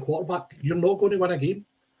sack the quarterback, you're not going to win a game.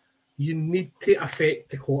 You need to affect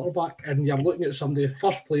the quarterback, and you're looking at somebody,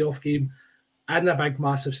 first playoff game in a big,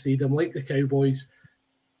 massive stadium like the Cowboys.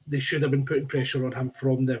 They should have been putting pressure on him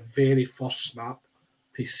from the very first snap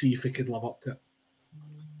to see if he could live up to it.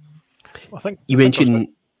 I think you mentioned.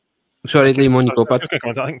 Sorry, Liam, on you go, bud.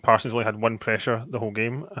 I think Parsons only had one pressure the whole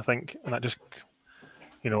game. I think, and that just,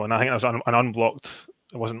 and I think that was an unblocked.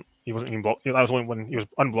 He wasn't even blocked. That was only when he was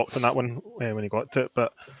unblocked on that one when he got to it.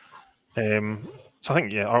 But so I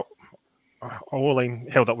think O-line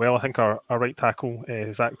held up well. I think our right tackle,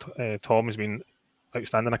 Zach Tom, has been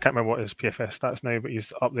outstanding. I can't remember what his PFS stats now, but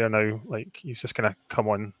he's up there now. Like, he's just kind of come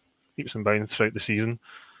on leaps and bounds throughout the season.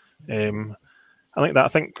 I like that. I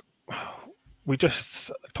think we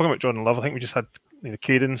just, talking about Jordan Love, I think we just had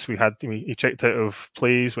cadence. We had, he checked out of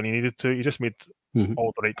plays when he needed to. He just made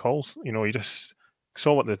all the right calls. He just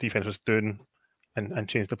saw what the defense was doing and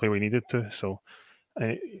changed the play we needed to. So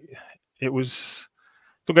it was,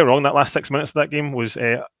 don't get me wrong, that last 6 minutes of that game was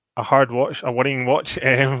a hard watch, a worrying watch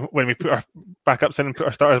when we put our backups in and put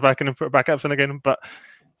our starters back in and put our backups in again. But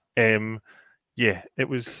it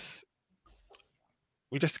was,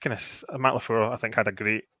 we just kind of, Matt LaFleur, I think, had a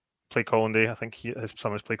great play calling day. I think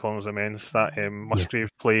some of his play calling was immense. That Musgrave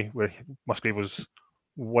play where Musgrave was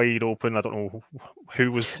wide open. I don't know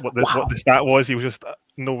what the stat was. He was just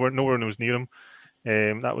nowhere was near him.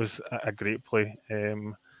 That was a great play. I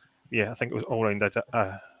think it was all around.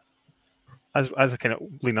 As I kind of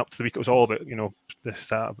lean up to the week, it was all about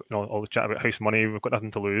this all the chat about house money. We've got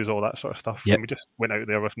nothing to lose, all that sort of stuff. Yep. And we just went out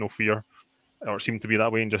there with no fear, or it seemed to be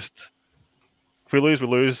that way. And just if we lose, we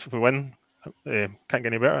lose. If we win, can't get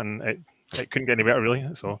any better, and it couldn't get any better really.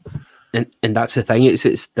 So. And that's the thing.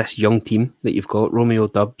 It's this young team that you've got. Romeo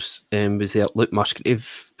Dubs was there. Luke Musgrave,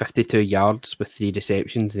 52 yards with 3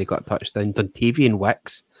 receptions. They got a touchdown. Dontavian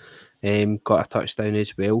Wicks got a touchdown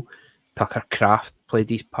as well. Tucker Kraft played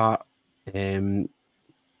his part.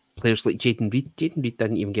 Players like Jaden Reed. Jaden Reed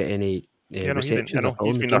didn't even get any receptions at all.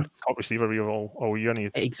 He's been our top receiver all year.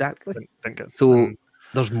 And exactly. Didn't get, so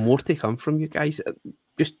there's more to come from you guys.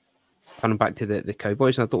 Just coming back to the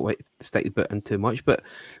Cowboys, and I don't want to stick the bit in too much, but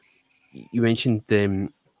you mentioned the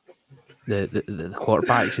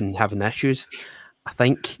quarterbacks and having issues. I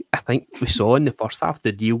think we saw in the first half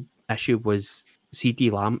the real issue was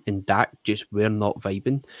CeeDee Lamb and Dak just were not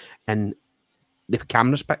vibing, and the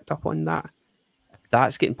cameras picked up on that.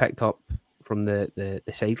 That's getting picked up from the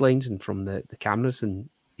sidelines and from the cameras and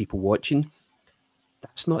people watching.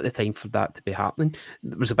 That's not the time for that to be happening.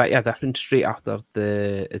 There was a bit of a difference straight after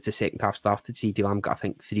as the second half started. CeeDee Lamb got, I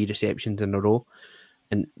think, 3 receptions in a row,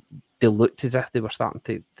 and they looked as if they were starting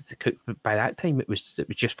to cook. But by that time, it was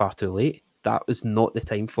just far too late. That was not the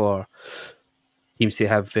time for teams to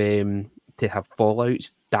have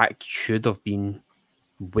fallouts. Dak should have been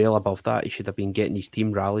well above that. He should have been getting his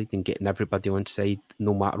team rallied and getting everybody on side,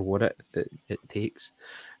 no matter what it takes.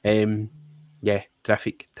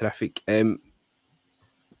 Terrific.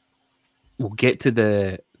 We'll get to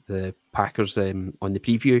the Packers on the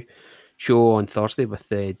preview show on Thursday with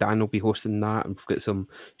Dan will be hosting that, and we've got some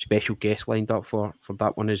special guests lined up for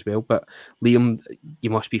that one as well. But Liam,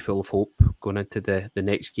 you must be full of hope going into the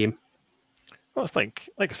next game. Well, it's like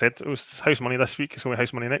I said, it was house money this week. It's only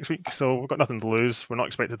house money next week, so we've got nothing to lose. We're not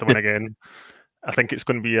expected to win again. I think it's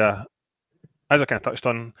going to be as I kind of touched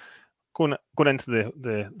on, going into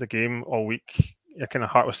the game all week. Your kind of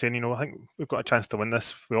heart was saying, I think we've got a chance to win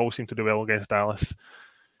this. We always seem to do well against Dallas.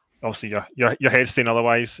 Obviously, your head's saying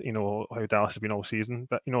otherwise. How Dallas has been all season,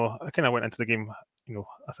 but I kind of went into the game.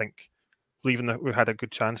 I think believing that we had a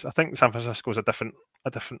good chance. I think San Francisco is a different. I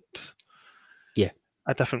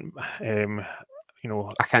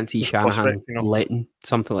can't see Shanahan letting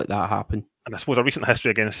something like that happen. And I suppose our recent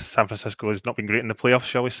history against San Francisco has not been great in the playoffs,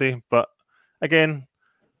 shall we say? But again,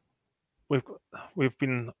 we've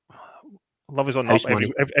been. Love is on up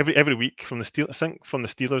every week from the Steelers. I think from the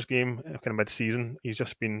Steelers game, kind of mid-season, he's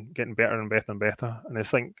just been getting better and better and better. And I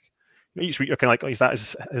think each week you're kind of like, is that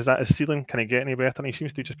his ceiling? Can he get any better? And he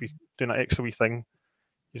seems to just be doing that extra wee thing.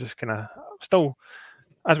 You just kind of still,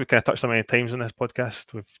 as we kind of touched on many times in this podcast,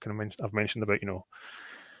 I've mentioned about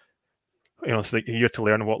it's like a year to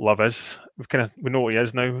learn what love is. We know what he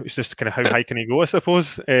is now. It's just kind of how high can he go, I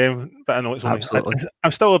suppose. But I know it's only.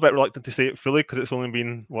 I'm still a bit reluctant to say it fully because it's only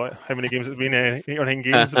been how many games it's been? 8 or 9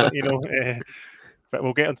 games. But but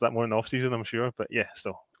we'll get into that more in the off season, I'm sure. But yeah,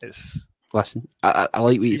 so it's. Listen, I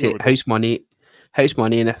like what you said. House money,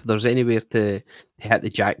 and if there's anywhere to hit the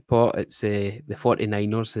jackpot, it's the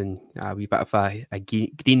 49ers and a wee bit of a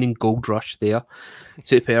green and gold rush there.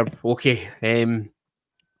 Superb. Okay.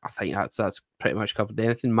 I think that's pretty much covered.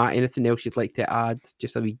 Anything, Matt? Anything else you'd like to add?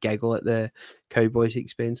 Just a wee giggle at the Cowboys'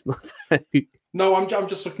 expense? No, I'm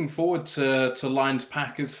just looking forward to Lions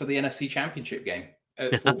Packers for the NFC Championship game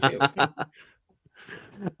at Full Field.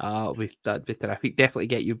 That'd be terrific. Definitely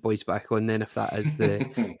get you boys back on then if that is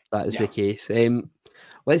the case.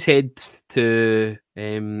 Let's head to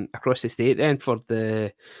across the state then for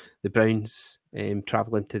the Browns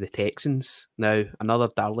travelling to the Texans. Now, another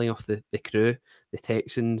darling of the crew, the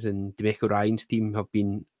Texans and DeMeco Ryan's team have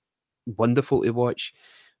been wonderful to watch.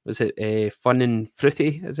 Was it fun and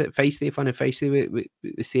fruity? Is it feisty? Fun and feisty,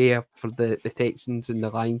 we say for the Texans and the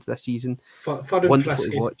Lions this season. Fun and Wonderful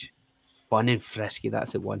frisky. to watch. Fun and frisky,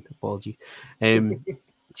 that's the one. Apologies.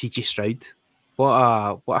 CJ Stroud.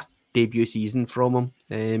 What a debut season from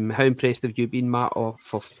him. How impressed have you been, Matt, of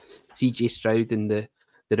CJ Stroud and the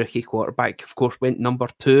rookie quarterback? Of course, went number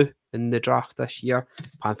 2 in the draft this year.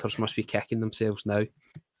 Panthers must be kicking themselves now.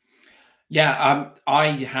 Yeah, I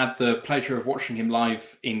had the pleasure of watching him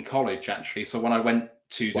live in college, actually. So when I went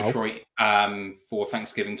to Detroit for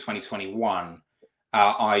Thanksgiving 2021,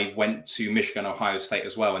 I went to Michigan, Ohio State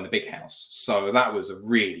as well in the Big House. So that was a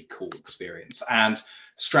really cool experience. And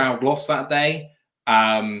Stroud lost that day.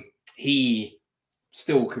 He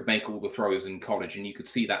still could make all the throws in college, and you could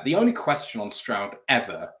see that. The only question on Stroud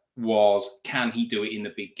ever was, can he do it in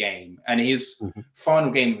the big game? And his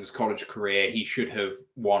final game of his college career, he should have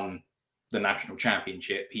won the national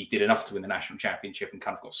championship. He did enough to win the national championship and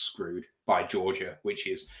kind of got screwed by Georgia, which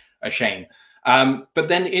is a shame. But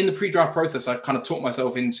then in the pre-draft process, I kind of talked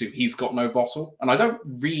myself into he's got no bottle. And I don't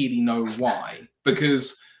really know why,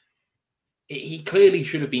 because he clearly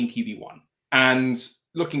should have been QB1. And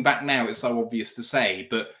looking back now, it's so obvious to say,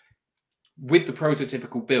 but with the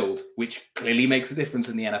prototypical build, which clearly makes a difference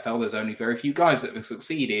in the NFL, there's only very few guys that have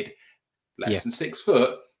succeeded less than 6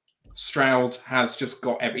 foot. Stroud has just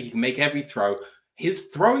got he can make every throw. His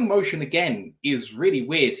throwing motion, again, is really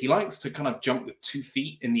weird. He likes to kind of jump with 2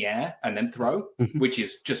 feet in the air and then throw, which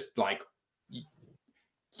is just like,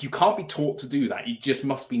 you can't be taught to do that. You just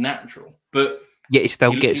must be natural. But yet he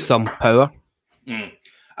still gets some power.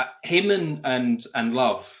 Him and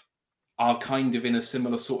Love are kind of in a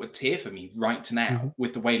similar sort of tier for me right now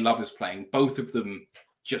with the way Love is playing. Both of them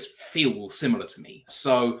just feel similar to me.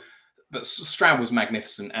 So, but Stroud was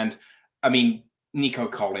magnificent. And I mean, Nico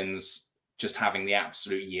Collins just having the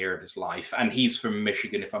absolute year of his life. And he's from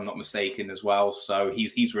Michigan, if I'm not mistaken, as well. So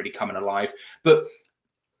he's really coming alive. But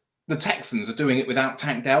the Texans are doing it without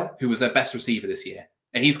Tank Dell, who was their best receiver this year.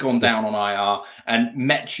 And he's gone down on IR. And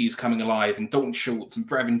Mechie's coming alive. And Dalton Schultz and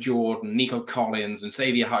Brevin Jordan, Nico Collins and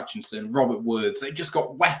Xavier Hutchinson, Robert Woods. They've just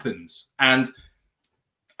got weapons. And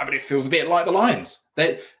I mean, it feels a bit like the Lions.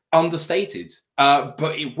 They're understated.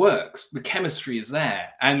 But it works. The chemistry is there.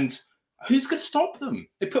 And who's going to stop them?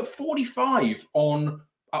 They put 45 on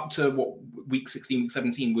up to what week 16, week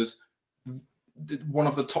 17 was one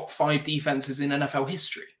of the top 5 defenses in NFL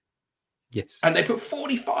history. Yes. And they put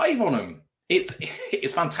 45 on them.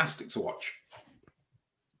 It's fantastic to watch.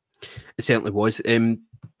 It certainly was. The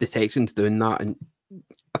Texans doing that. And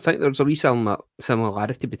I think there's a wee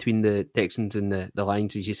similarity between the Texans and the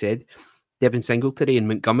Lions, as you said. Devin Singletary and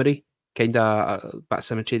Montgomery, kind of a bit of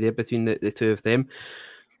symmetry there between the two of them.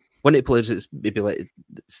 One of the players that's maybe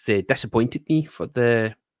disappointed me for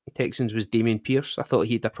the Texans was Damian Pierce. I thought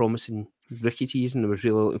he had a promising rookie season. I was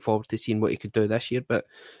really looking forward to seeing what he could do this year, but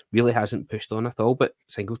really hasn't pushed on at all. But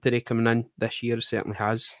Singletary coming in this year certainly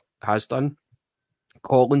has done.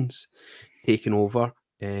 Collins taking over.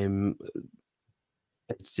 It's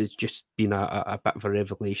just been a bit of a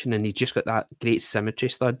revelation, and he's just got that great symmetry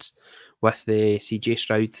studs with the CJ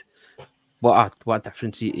Stroud. What a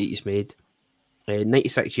difference he's made.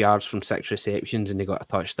 96 yards from 6 receptions, and they got a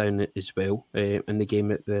touchdown as well in the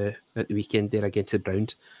game at the weekend there against the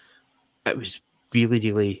Browns. It was really,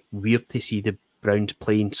 really weird to see the Browns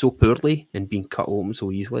playing so poorly and being cut open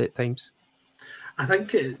so easily at times. I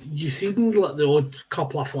think you've seen like the odd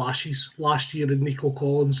couple of flashes last year in Nico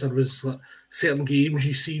Collins. There was certain games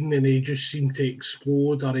you've seen and he just seemed to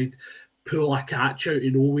explode, or he'd pull a catch out of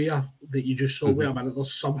nowhere that you just saw, wait a minute,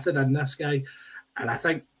 there's something in this guy. And I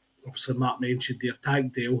think, obviously, Matt mentioned there,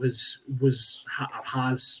 Tank Dell has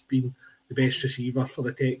been the best receiver for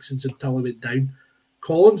the Texans until he went down.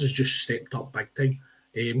 Collins has just stepped up big time.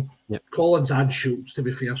 Collins and Schultz, to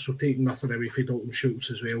be fair, so taking nothing away from Dalton Schultz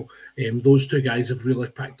as well. Those two guys have really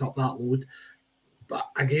picked up that load. But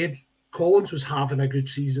again, Collins was having a good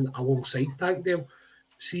season alongside Tank Dell.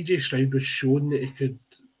 CJ Stroud was shown that he could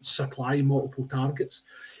supply multiple targets.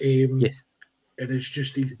 Yes. And it's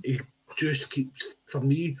just, he just keeps, for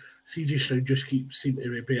me, CJ Stroud just keeps seeming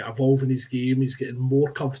to be evolving his game. He's getting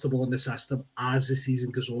more comfortable in the system as the season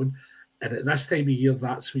goes on. And at this time of year,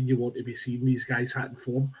 that's when you want to be seeing these guys hitting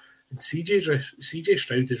form. And CJ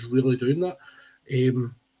Stroud is really doing that.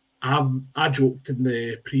 I joked in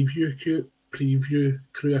the preview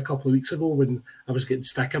crew a couple of weeks ago when I was getting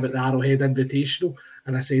stick about the Arrowhead Invitational.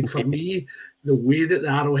 And I said, for me, the way that the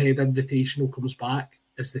Arrowhead Invitational comes back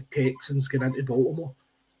is the Texans get into Baltimore.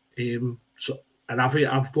 And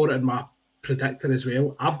I've got it in my predictor as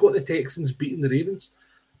well. I've got the Texans beating the Ravens.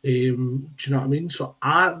 Do you know what I mean? So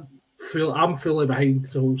I'm fully behind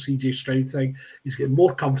the whole CJ Stroud thing. He's getting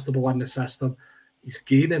more comfortable in the system. He's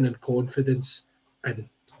gaining in confidence. And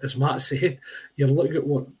as Matt said, you're looking at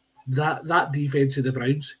what that defense of the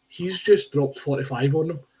Browns, he's just dropped 45 on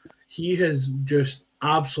them. He has just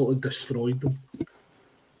absolutely destroyed them.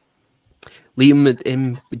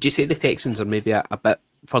 Liam, would you say the Texans are maybe a bit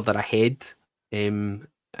further ahead in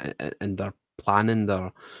their planning,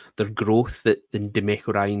 their growth than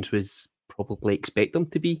DeMeco Ryans was probably expect them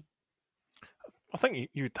to be? I think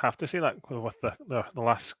you would have to say that with the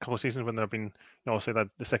last couple of seasons when they've been, obviously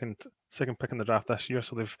the second pick in the draft this year,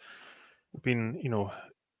 so they've been,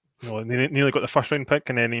 they nearly got the first round pick,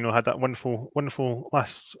 and then had that wonderful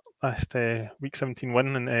last week 17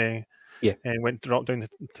 win, and went dropped down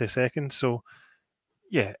to second. So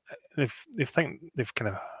yeah, they've kind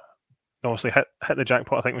of obviously hit the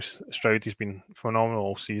jackpot. I think with Stroud, he's been phenomenal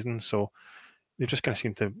all season. So they just kind of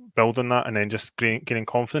seem to build on that and then just gaining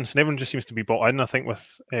confidence. And everyone just seems to be bought in, I think,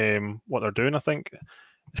 with what they're doing. I think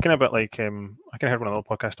it's kind of a bit like, I kind of heard one of the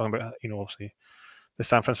podcast talking about, obviously the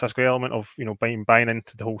San Francisco element of, buying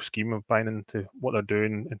into the whole scheme of buying into what they're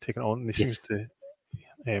doing and taking it on. And they seems to,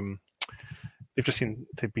 they've just seemed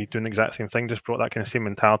to be doing the exact same thing, just brought that kind of same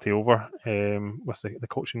mentality over with the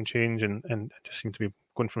coaching change and just seem to be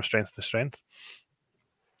going from strength to strength.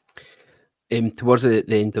 Towards the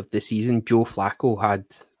end of the season, Joe Flacco had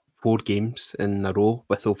 4 games in a row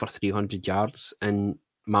with over 300 yards. And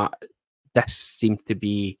Matt, this seemed to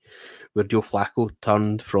be where Joe Flacco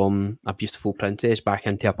turned from a beautiful princess back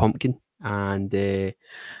into a pumpkin. And it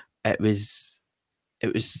was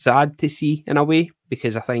sad to see in a way,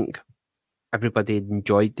 because I think everybody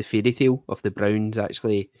enjoyed the fairy tale of the Browns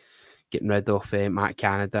actually getting rid of Matt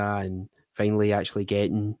Canada and finally actually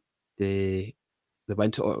getting the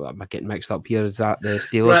win. Am I getting mixed up here? Is that the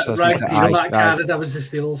Steelers? Right, Matt Canada was the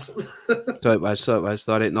Steelers. So it was.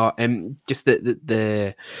 Sorry, no. Just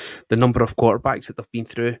the number of quarterbacks that they've been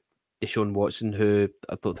through. Deshaun Watson, who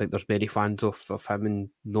I don't think there's many fans of him, and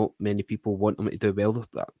not many people want him to do well.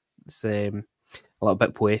 It's a little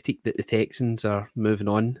bit poetic that the Texans are moving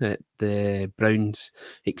on at the Browns'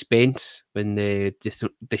 expense when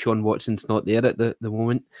Deshaun Watson's not there at the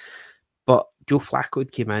moment. But Joe Flacco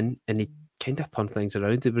came in and he kind of turned things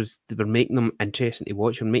around. They were making them interesting to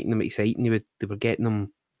watch and making them exciting. They were getting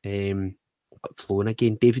them flowing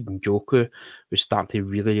again. David Njoku was starting to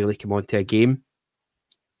really, really come onto a game.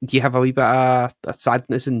 Do you have a wee bit of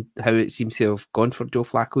sadness in how it seems to have gone for Joe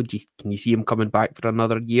Flacco? Can you see him coming back for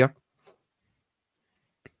another year?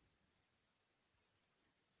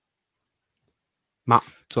 Matt,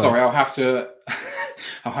 sorry, I'll have to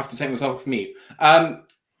take myself off mute.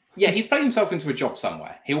 Yeah, he's played himself into a job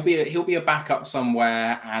somewhere. He'll be a backup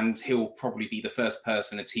somewhere, and he'll probably be the first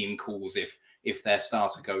person a team calls if their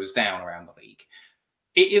starter goes down around the league.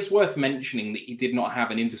 It is worth mentioning that he did not have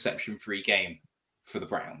an interception-free game for the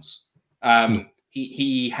Browns.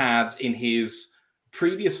 He had in his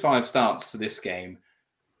previous 5 starts to this game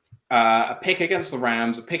a pick against the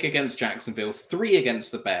Rams, a pick against Jacksonville, 3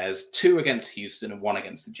 against the Bears, 2 against Houston, and 1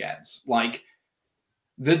 against the Jets. Like,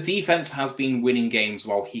 the defense has been winning games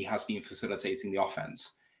while he has been facilitating the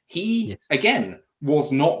offense. He, again,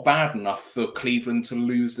 was not bad enough for Cleveland to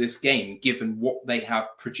lose this game, given what they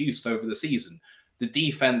have produced over the season. The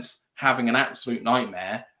defense having an absolute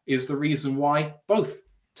nightmare is the reason why both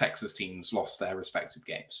Texas teams lost their respective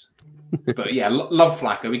games. But yeah, love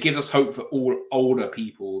Flacco. He gives us hope for all older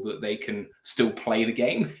people that they can still play the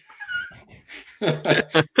game.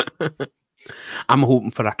 I'm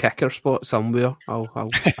hoping for a kicker spot somewhere. I'll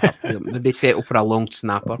have to maybe settle for a long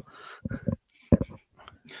snapper.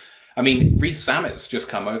 I mean, Reece Sammett's just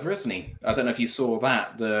come over, isn't he? I don't know if you saw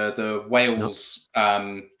that. The Wales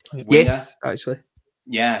winger. Yes, actually.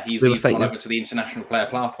 Yeah, he's gone over to the International Player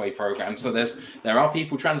Pathway program. So there are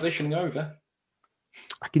people transitioning over.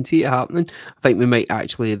 I can see it happening. I think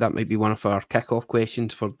that might be one of our kickoff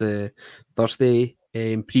questions for the Thursday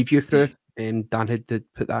preview crew. Dan had to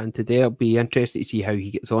put that in today. I'll be interested to see how he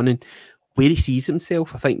gets on and where he sees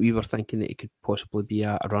himself. I think we were thinking that he could possibly be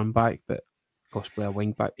a run back, but possibly a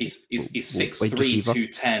wing back. He's 6'3",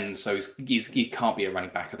 210, so he can't be a running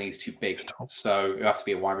back. I think he's too big. So it'll have to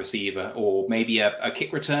be a wide receiver or maybe a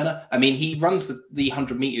kick returner. I mean, he runs the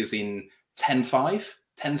 100 meters in 10.5,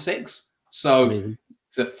 10.6. So amazing.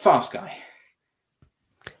 He's a fast guy.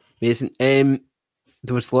 Amazing.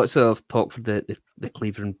 There was lots of talk for the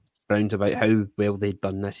Cleveland Browns about how well they'd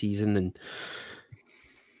done this season, and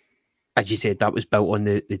as you said, that was built on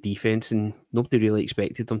the defense, and nobody really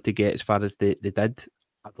expected them to get as far as they did.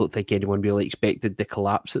 I don't think anyone really expected the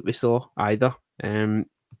collapse that we saw either.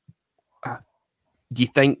 Do you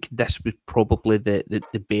think this was probably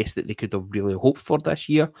the best that they could have really hoped for this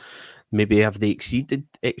year? Maybe have they exceeded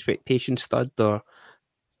expectations, Stud, or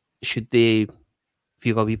should they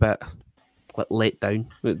feel a wee bit let down?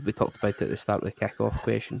 We talked about it at the start of the kickoff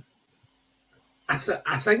question.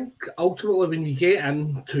 I think ultimately when you get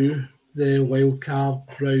into the wild card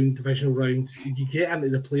round, divisional round, you get into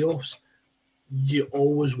the playoffs, you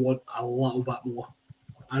always want a little bit more.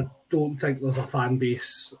 I don't think there's a fan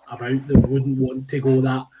base about that wouldn't want to go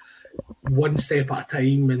that one step at a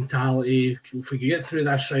time mentality. If we can get through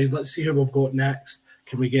this round, let's see who we've got next.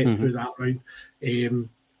 Can we get through that round?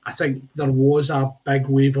 I think there was a big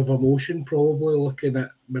wave of emotion, probably looking at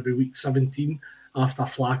maybe week 17 after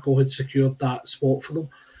Flacco had secured that spot for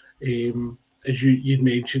them. As you'd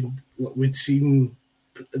mentioned, we'd seen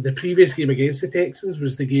the previous game against the Texans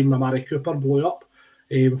was the game Amari Cooper blew up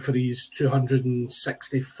for his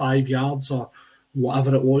 265 yards or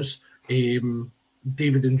whatever it was.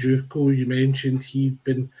 David Irn-Cru, you mentioned, he'd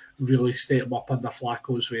been really stepping up under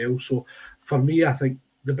Flacco as well. So for me, I think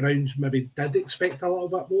the Browns maybe did expect a little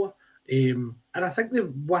bit more. And I think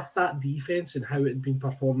with that defence and how it had been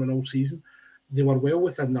performing all season, they were well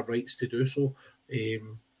within their rights to do so.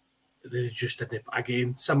 They just didn't,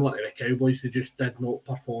 again, similar to the Cowboys, they just did not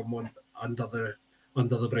perform under the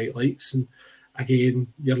bright lights. And again,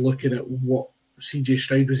 you're looking at what CJ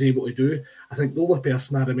Stroud was able to do. I think the only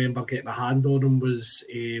person I remember getting a hand on him was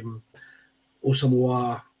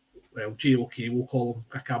Osamoa, well, GOK, we'll call him.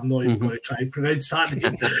 I'm not even going to try and pronounce that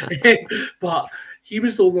name. But he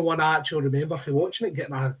was the only one I actually remember from watching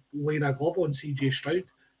it, laying a glove on CJ Stroud.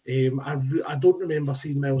 I don't remember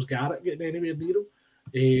seeing Myles Garrett getting anywhere near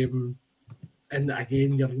him. And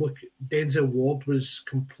again, Denzel Ward was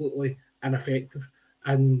completely ineffective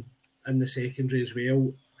in the secondary as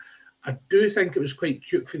well. I do think it was quite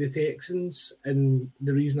cute for the Texans, and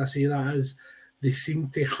the reason I say that is they seem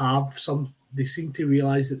to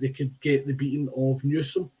realise that they could get the beating of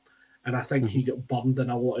Newsom, and I think he got burned in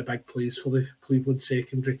a lot of big plays for the Cleveland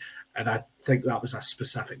secondary, and I think that was a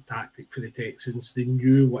specific tactic for the Texans. They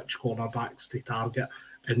knew which cornerbacks to target,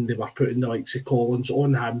 and they were putting the likes of Collins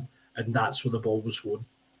on him, and that's where the ball was going.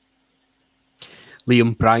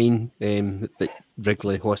 Liam Bryan, that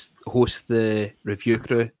regularly hosts the review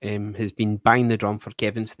crew, has been banging the drum for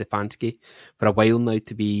Kevin Stefanski for a while now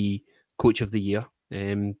to be Coach of the Year.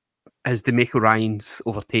 Has DeMeco Ryans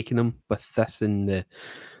overtaken him with this and the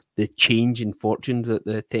change in fortunes that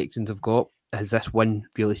the Texans have got? Has this win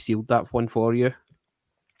really sealed that one for you?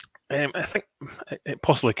 I think it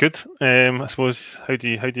possibly could. I suppose how do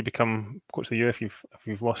you become Coach of the Year if you've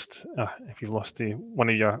lost to one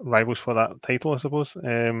of your rivals for that title? I suppose.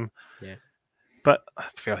 Yeah. But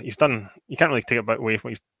fair, he's done. You can't really take it away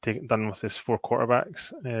from what he's done with his 4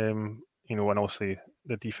 quarterbacks. And obviously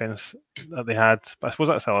the defense that they had. But I suppose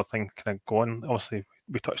that's the other thing kind of going. Obviously,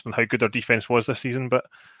 we touched on how good their defense was this season, but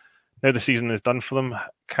now the season is done for them.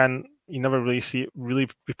 You never really see it really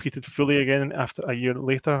repeated fully again after a year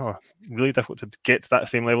later, or really difficult to get to that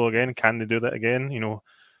same level again. Can they do that again?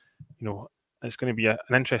 It's going to be an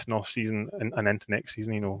interesting off season and into next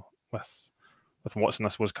season. With Watson, I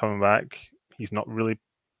suppose, coming back, he's not really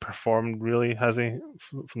performed, really, has he?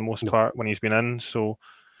 For the most part, when he's been in. So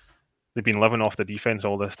they've been living off the defense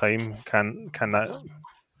all this time. Can that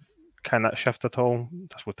shift at all?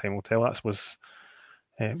 That's what time will tell. That was.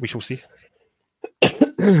 We shall see.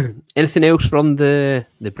 Anything else from the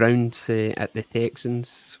Browns at the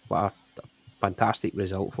Texans? What a fantastic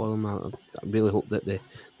result for them. I really hope that the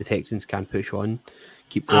Texans can push on,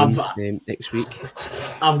 keep going next week.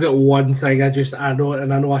 I've got one thing I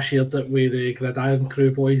know I shared it with the Gridiron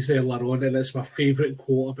Crew boys earlier on, and it's my favourite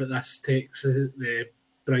quote about this the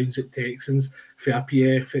Browns at Texans for a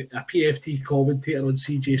PFT commentator on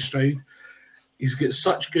CJ Stroud. He's got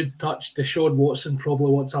such good touch. Deshaun Watson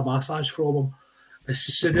probably wants a massage from him. As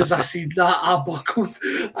soon as I seen that, I buckled.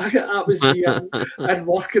 That was me and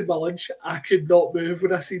working my lunch. I could not move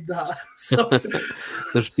when I seen that. So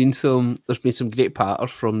there's been some great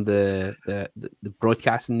patters from the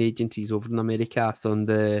broadcasting agencies over in America on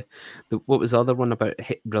the what was the other one about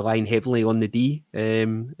relying heavily on the D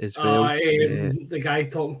as well. The guy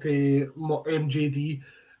talking to MJD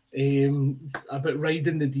about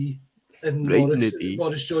riding the D. And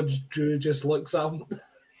Boris Jones-Drew just looks at him.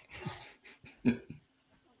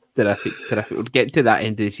 Terrific. We'll get to that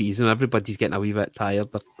end of the season. Everybody's getting a wee bit tired.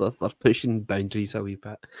 They're pushing boundaries a wee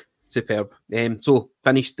bit. Superb. So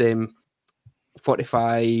finished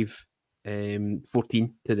 45-14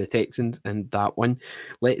 to the Texans in that one.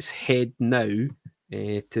 Let's head now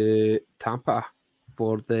to Tampa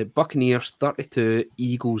for the Buccaneers 32,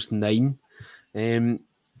 Eagles 9.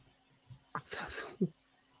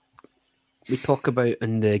 we talk about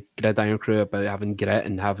in the Gridiron Crew about having grit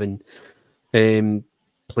and having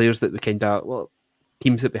players that we kind of,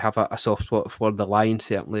 teams that we have a soft spot for. The Lions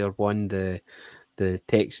certainly are one, the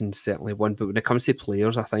Texans certainly one, but when it comes to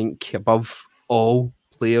players, I think above all,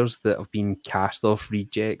 players that have been cast off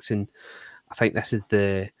rejects, and I think this is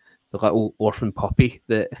the little orphan puppy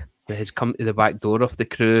that has come to the back door of the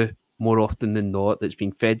Crew more often than not, that's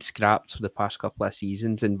been fed scraps for the past couple of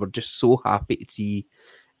seasons, and we're just so happy to see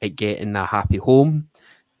it getting a happy home,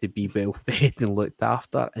 to be well fed and looked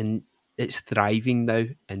after, and it's thriving now,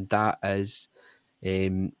 and that is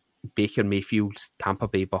Baker Mayfield's Tampa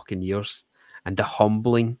Bay Buccaneers and the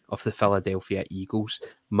humbling of the Philadelphia Eagles.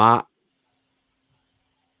 Matt,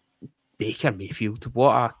 Baker Mayfield,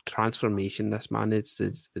 what a transformation this man it's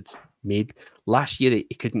made. Last year,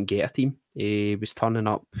 he couldn't get a team. He was turning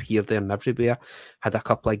up here, there, and everywhere. Had a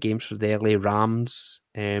couple of games for the LA Rams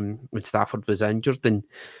when Stafford was injured, and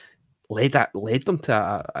led them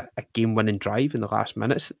to a game-winning drive in the last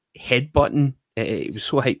minutes. Headbutting, he was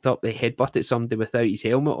so hyped up, they headbutted somebody without his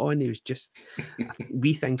helmet on. He was just,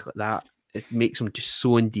 wee things like that, it makes him just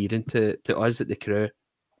so endearing to us at the Crew.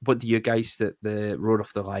 What do you guys, the Roar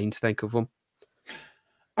of the Lions, think of him?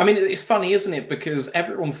 I mean, it's funny, isn't it? Because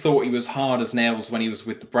everyone thought he was hard as nails when he was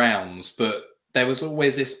with the Browns, but there was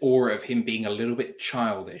always this aura of him being a little bit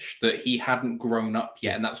childish, that he hadn't grown up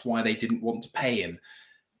yet, and that's why they didn't want to pay him.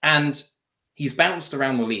 And he's bounced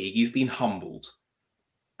around the league, he's been humbled,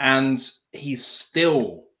 and he's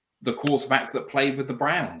still the quarterback that played with the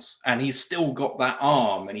Browns, and he's still got that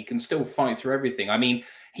arm, and he can still fight through everything. I mean,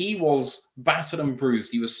 he was battered and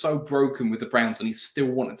bruised. He was so broken with the Browns, and he still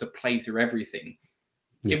wanted to play through everything.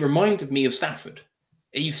 Yeah. It reminded me of Stafford.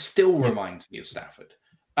 He still reminds me of Stafford.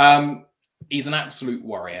 He's an absolute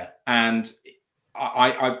warrior, and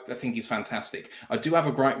I think he's fantastic. I do have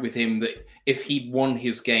a gripe with him that if he'd won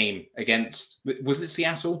his game against, was it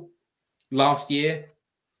Seattle last year?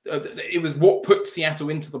 It was what put Seattle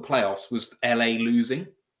into the playoffs was LA losing.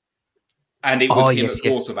 And it was him at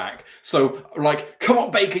quarterback. So, like, come on,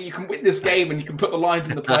 Baker, you can win this game and you can put the Lions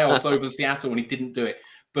in the playoffs over Seattle, and he didn't do it.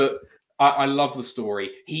 But I love the story.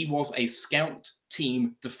 He was a scout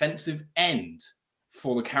team defensive end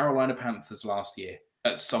for the Carolina Panthers last year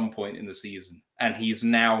at some point in the season. And he's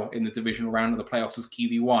now in the divisional round of the playoffs as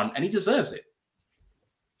QB1, and he deserves it.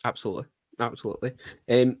 Absolutely.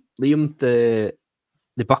 Liam,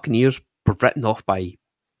 the Buccaneers were written off by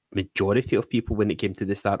majority of people when it came to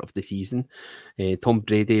the start of the season. Tom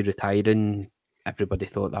Brady retiring, everybody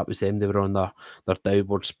thought that was them. They were on their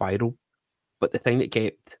downward spiral. But the thing that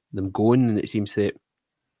kept them going, and it seems to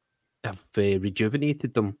have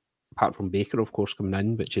rejuvenated them, apart from Baker, of course, coming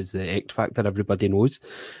in, which is the X factor everybody knows,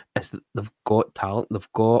 is that they've got talent,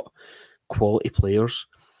 they've got quality players,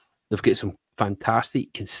 they've got some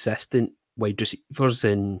fantastic, consistent wide receivers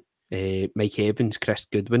in Mike Evans,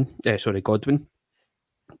 Godwin.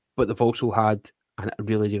 But they've also had a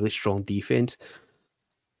really, really strong defense.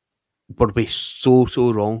 Were we so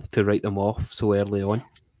wrong to write them off so early on?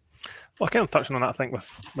 Well, kind of touching on that, I think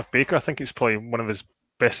with Baker, I think it's probably one of his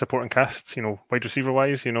best supporting casts, wide receiver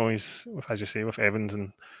wise. He's, as you say, with Evans,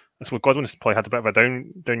 and that's what Godwin's probably had a bit of a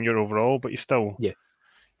down year overall, but he still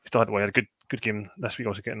had a good game this week,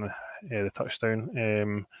 also getting the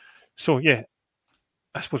touchdown. So yeah,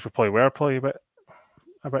 I suppose we probably were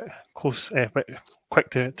a bit close, a bit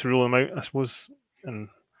quick to rule him out, I suppose. And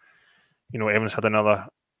Evans had another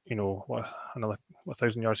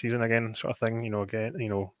 1,000-yard season again, sort of thing.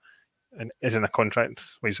 And is in a contract.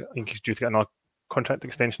 I think he's due to get another contract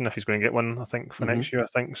extension if he's going to get one. I think for next year. I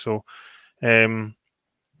think so. So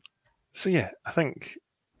yeah, I think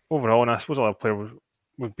overall, and I suppose another player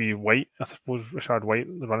would be White. I suppose Rashard White,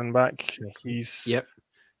 the running back. He's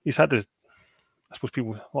had his. I suppose a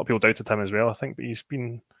lot of people doubted him as well. I think, but he's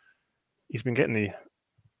been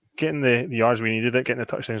getting the yards we needed it, getting the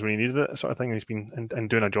touchdowns we needed it, sort of thing. He's been and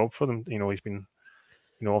doing a job for them. He's been,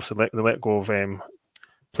 obviously let go of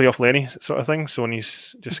playoff Lenny sort of thing. So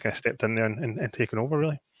he's just kind of stepped in there and taken over.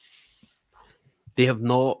 Really, they have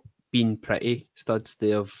not been pretty, Studs.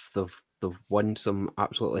 They've won some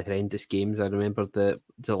absolutely horrendous games. I remember the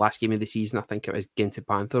last game of the season. I think it was against the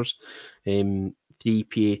Panthers. 3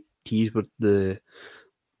 PATs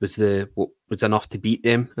was enough to beat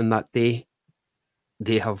them in that day.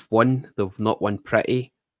 They have won. They've not won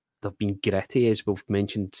pretty. They've been gritty, as we've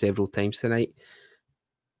mentioned several times tonight.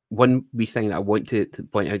 One wee thing that I want to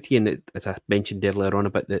point out to you, and as I mentioned earlier on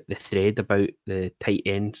about the thread about the tight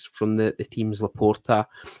ends from the teams, Laporta,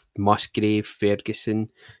 Musgrave, Ferguson,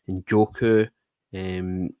 and Njoku,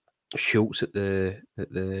 Schultz at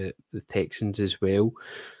the Texans as well.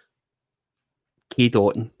 Cade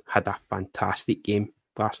Otton had a fantastic game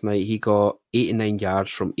last night. He got 89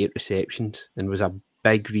 yards from 8 receptions and was a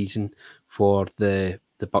big reason for the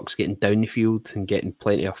Bucks getting down the field and getting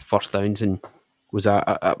plenty of first downs, and was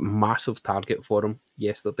a massive target for him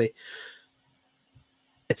yesterday.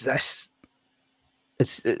 Is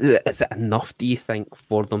it enough, do you think,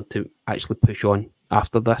 for them to actually push on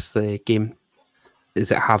after this game?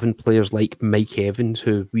 Is it having players like Mike Evans,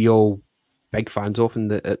 who we all big fans of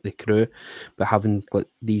at the Crew, but having like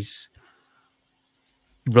these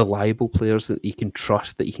reliable players that you can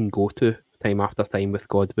trust, that you can go to time after time with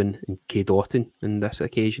Godwin and Cade Otton in this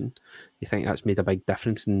occasion? You think that's made a big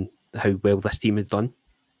difference in how well this team has done?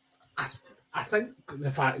 I think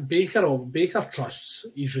the fact Baker trusts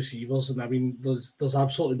his receivers, and I mean, there's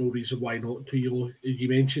absolutely no reason why not to. You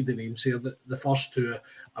mentioned the names here. The first two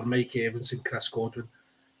are Mike Evans and Chris Godwin.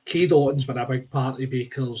 Cade Otton's been a big part of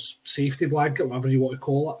Baker's safety blanket, whatever you want to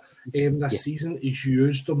call it, this season. He's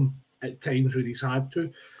used them at times when he's had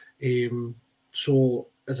to. So,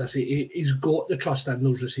 as I say, he's got the trust in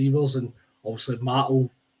those receivers, and obviously Matt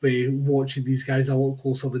will be watching these guys a lot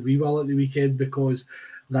closer than we will at the weekend, because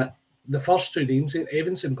that the first two names,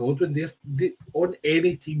 Evans and Godwin, they on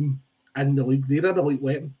any team in the league, they're an elite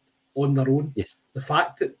weapon on their own. Yes. The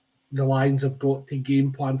fact that the Lions have got to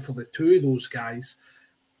game plan for the two of those guys,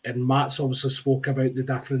 and Matt's obviously spoke about the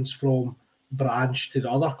difference from Branch to the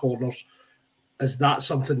other corners, is that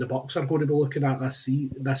something the Bucks are going to be looking at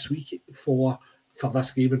this week for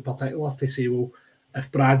this game in particular, to say, well,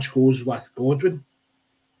 if Branch goes with Godwin,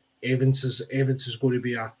 Evans is going to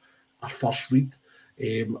be our first read,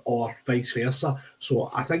 or vice versa. So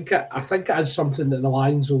I think it is something that the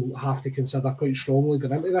Lions will have to consider quite strongly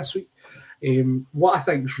going into this week. What I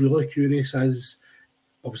think is really curious is,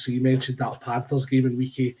 obviously you mentioned that Panthers game in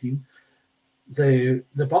week 18. The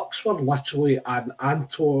Bucks were literally an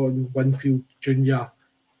Antoine Winfield Jr.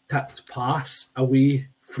 tipped pass away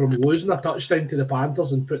from losing a touchdown to the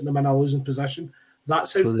Panthers and putting them in a losing position.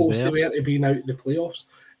 That's how close they were to being out of the playoffs.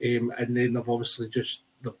 And then they've obviously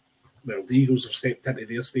the Eagles have stepped into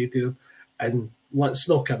their stadium, and let's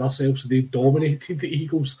not kid ourselves, they dominated the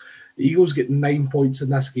Eagles. The Eagles get 9 points in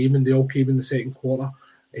this game, and they all came in the second quarter.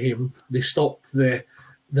 They stopped the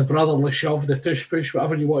brotherly shove, the tush push,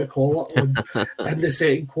 whatever you want to call it, in the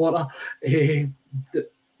second quarter.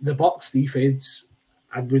 The Bucks defense,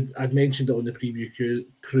 I'd mentioned it on the preview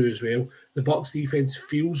crew as well. The Bucks defense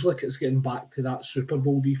feels like it's getting back to that Super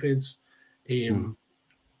Bowl defense.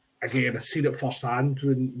 Again, I've seen it firsthand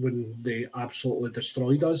when they absolutely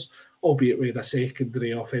destroyed us, albeit with a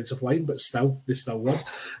secondary offensive line, but they still won.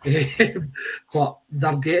 But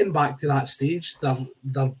they're getting back to that stage.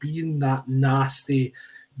 They're being that nasty,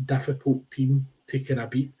 difficult team to kind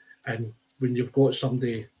of beat. And when you've got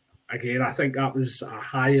somebody, again, I think that was a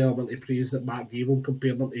higher amount of praise that Matt gave him,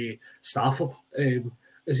 comparing them to Stafford,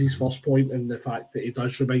 as his first point, and the fact that he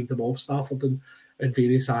does remind them of Stafford in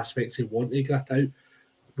various aspects he want to get out.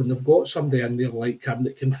 When they've got somebody in there like him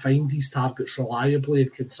that can find these targets reliably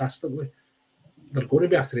and consistently, they're going to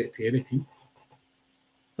be a threat to any team.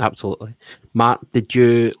 Absolutely. Matt, did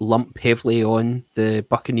you lump heavily on the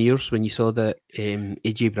Buccaneers when you saw that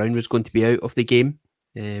AJ Brown was going to be out of the game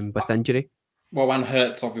with injury? Well, and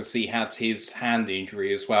Hurts obviously had his hand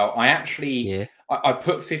injury as well. I actually I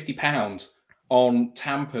put £50 on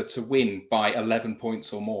Tampa to win by 11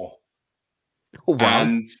 points or more. Oh, wow.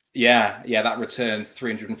 And yeah, that returns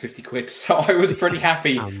 350 quid. So I was pretty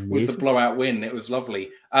happy with the blowout win. It was lovely.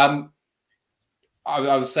 I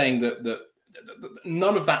was saying that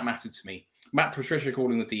none of that mattered to me. Matt Patricia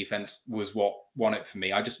calling the defense was what won it for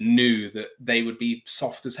me. I just knew that they would be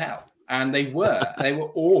soft as hell. And they were. They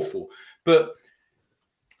were awful. But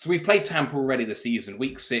so we've played Tampa already this season.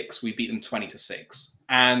 Week 6, we beat them 20-6.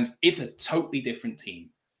 And it's a totally different team.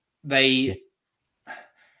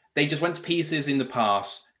 They just went to pieces in the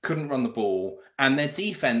pass, couldn't run the ball. And their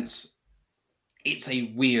defense, it's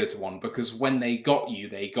a weird one, because when they got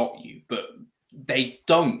you. But they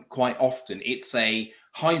don't quite often. It's a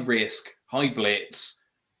high risk, high blitz,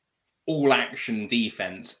 all action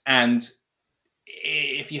defense. And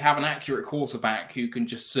if you have an accurate quarterback who can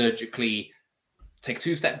just surgically take a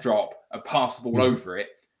 2-step drop and pass the ball over it,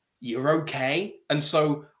 you're okay. And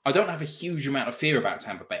so I don't have a huge amount of fear about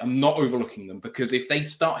Tampa Bay. I'm not overlooking them, because if they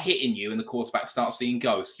start hitting you and the quarterback starts seeing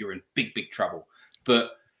ghosts, you're in big, big trouble.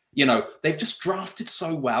 But, they've just drafted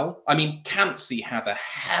so well. I mean, Cansey had a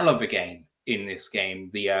hell of a game in this game,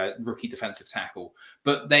 the rookie defensive tackle.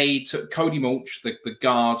 But they took Cody Mulch, the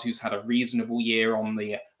guard, who's had a reasonable year on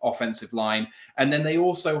the offensive line. And then they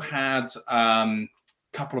also had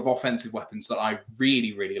couple of offensive weapons that I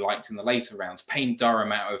really, really liked in the later rounds. Payne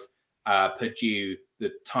Durham out of Purdue,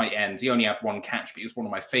 the tight end. He only had one catch, but he was one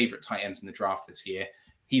of my favorite tight ends in the draft this year.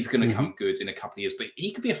 He's going to come good in a couple of years, but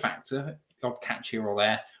he could be a factor. Odd catch here or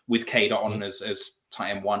there with Cade on as tight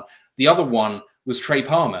end one. The other one was Trey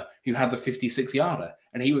Palmer, who had the 56-yarder,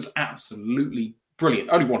 and he was absolutely brilliant.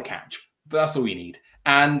 Only one catch, but that's all you need.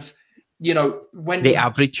 And, when the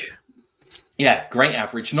average. Yeah, great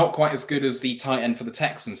average. Not quite as good as the tight end for the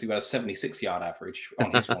Texans, who had a 76-yard average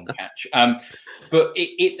on his one catch. But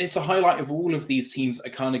it's a highlight of all of these teams that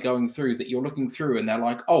are kind of going through, that you're looking through and they're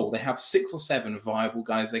like, oh, they have 6 or 7 viable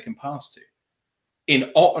guys they can pass to.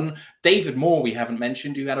 In Otton, David Moore, we haven't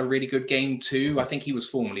mentioned, who had a really good game too. I think he was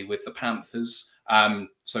formerly with the Panthers,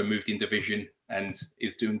 so moved in division and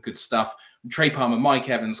is doing good stuff. Trey Palmer, Mike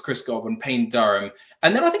Evans, Chris Godwin, Payne Durham.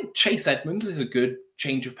 And then I think Chase Edmonds is a good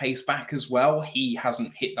change of pace back as well. He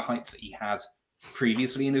hasn't hit the heights that he has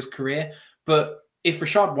previously in his career. But if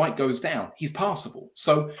Rachaad White goes down, he's passable.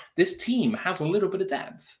 So this team has a little bit of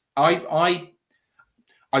depth. I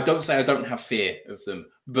don't say I don't have fear of them,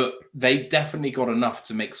 but they've definitely got enough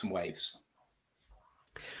to make some waves.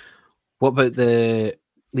 What about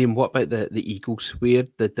Liam? What about the Eagles? Where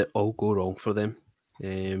did it all go wrong for them?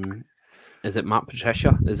 Is it Matt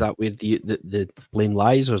Patricia? Is that where the blame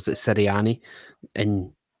lies, or is it Sirianni?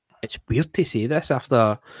 And it's weird to say this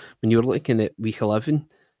after when you're looking at week 11,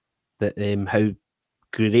 that how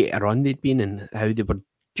great a run they'd been and how they were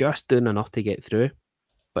just doing enough to get through.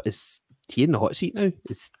 But is he in the hot seat now?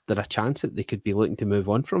 Is there a chance that they could be looking to move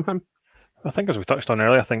on from him? I think, as we touched on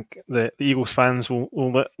earlier, I think the Eagles fans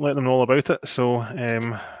will let them know all about it. So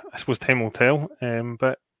I suppose time will tell.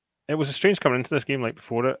 But it was strange coming into this game like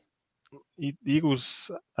before it. The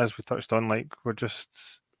Eagles, as we touched on, were just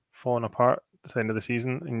falling apart at the end of the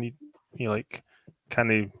season, and you can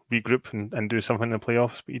they regroup and do something in the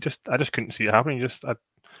playoffs? But I just couldn't see it happening. I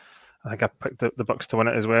think I picked the Bucks to win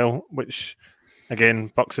it as well, which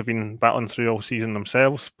again, Bucks have been battling through all season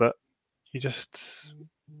themselves, but it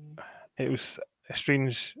was a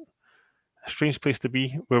strange place to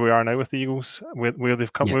be where we are now with the Eagles, where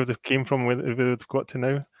they've come, where they've came from, where they've got to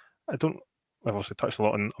now. I've also touched a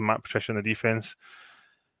lot on Matt Patricia in the defense,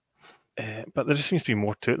 but there just seems to be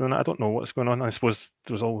more to it than that. I don't know what's going on. I suppose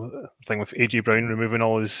there was all the thing with AJ Brown removing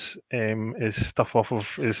all his stuff off of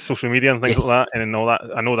his social media and things like that, and all that.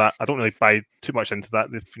 I know that I don't really buy too much into that.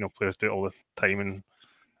 Players do it all the time, and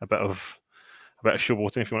a bit of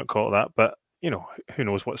showboating, if you want to call it that. But who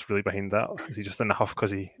knows what's really behind that? Is he just in the huff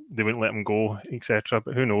because they wouldn't let him go, etc.?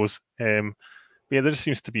 But who knows? But yeah, there just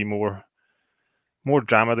seems to be more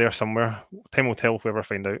drama there somewhere. Time will tell if we ever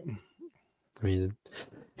find out. Amazing.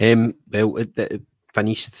 Well, it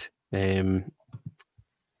finished with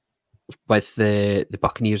the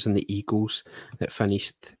Buccaneers and the Eagles. It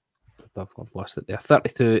finished, I've lost it there,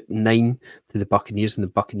 32-9 to the Buccaneers, and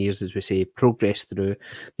the Buccaneers, as we say, progressed through.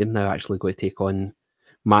 They're now actually going to take on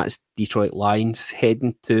Matt's Detroit Lions,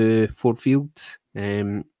 heading to Ford Field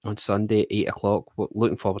on Sunday at 8 o'clock. We're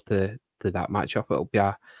looking forward to that matchup. It'll be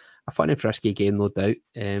a fun and frisky game, no doubt.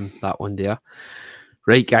 That one there.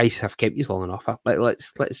 Right, guys, I've kept you long enough.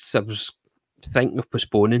 Let's. I was thinking of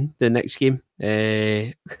postponing the next game,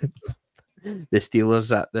 the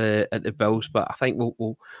Steelers at the Bills, but I think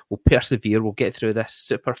we'll persevere. We'll get through this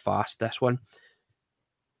super fast. This one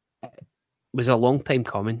was a long time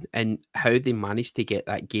coming, and how they managed to get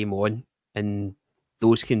that game on in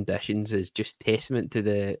those conditions is just testament to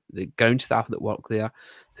the ground staff that work there,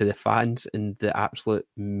 to the fans, and the absolute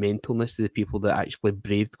mentalness of the people that actually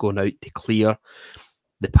braved going out to clear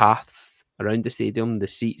the paths around the stadium, the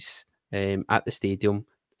seats at the stadium,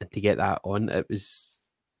 and to get that on. It was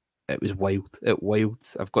wild. Wild.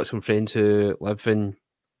 I've got some friends who live in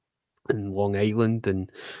Long Island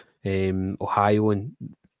and Ohio and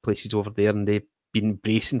places over there, and they've been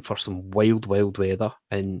bracing for some wild weather,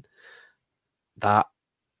 and that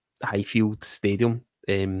Highfield Stadium,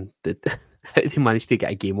 how they managed to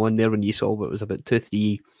get a game on there when you saw it was about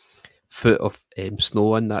 2-3 foot of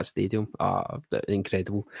snow in that stadium.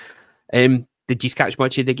 Incredible. Did you catch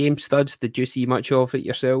much of the game, Studs? Did you see much of it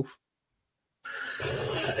yourself?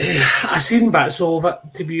 I seen bits of it,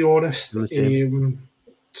 to be honest.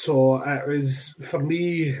 So it was, for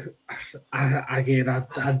me,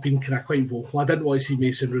 I'd been kind of quite vocal. I didn't want to see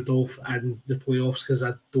Mason Rudolph in the playoffs because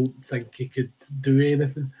I don't think he could do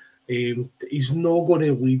anything. He's not going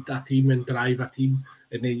to lead a team and drive a team.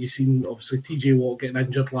 And then you've seen, obviously, TJ Watt getting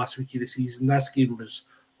injured last week of the season. This game was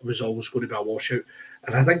always going to be a washout.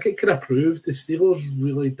 And I think it could have proved the Steelers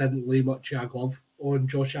really didn't lay much of a glove on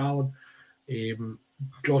Josh Allen.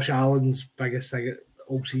 Josh Allen's biggest thing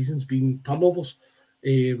all season's been turnovers.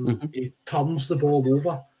 He turns the ball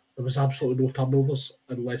over. there was absolutely no turnovers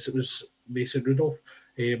unless it was Mason Rudolph.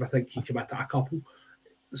 I think he committed a couple.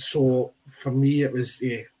 So for me, it was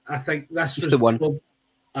I think this just was the one.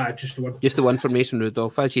 Just the one. Just the one for Mason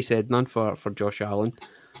Rudolph, as you said, none for Josh Allen.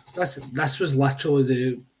 This was literally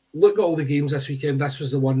the look at all the games this weekend. This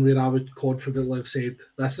was the one where I would confidently have said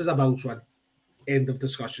this is a Bills win. End of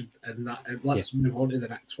discussion, and let's move on to the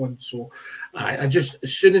next one. So, I just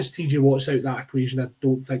as soon as TJ Watt's out that equation, I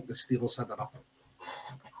don't think the Steelers had enough.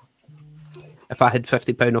 If I had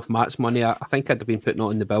 £50 off Matt's money, I think I'd have been putting it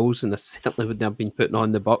on the Bills, and I certainly wouldn't have been putting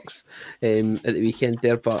on the Bucks at the weekend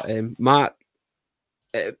there. But Matt,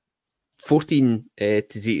 14 to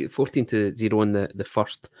 0 in the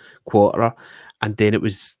first quarter, and then it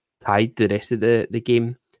was tied the rest of the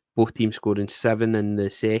game. Both teams scoring 7 in the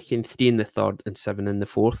second, 3 in the third, and 7 in the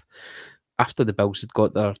fourth. After the Bills had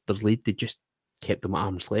got their lead, they just kept them at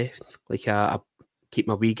arm's length. Like I keep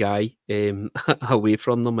my wee guy away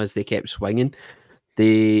from them as they kept swinging.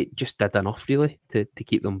 They just did enough really to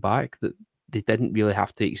keep them back. That they didn't really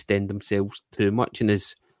have to extend themselves too much. And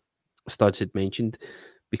as Studs had mentioned,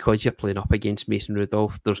 because you're playing up against Mason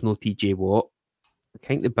Rudolph, there's no TJ Watt. I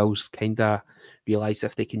think the Bills kind of realise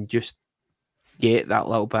if they can just get that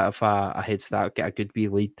little bit of a head start, get a good wee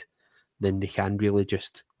lead, then they can really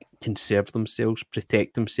just conserve themselves,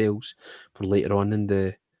 protect themselves for later on in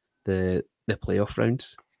the playoff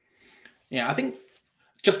rounds. Yeah, I think,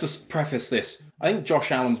 just to preface this, I think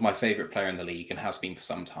Josh Allen's my favourite player in the league and has been for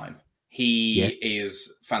some time. He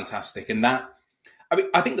is fantastic. And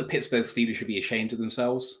I think the Pittsburgh Steelers should be ashamed of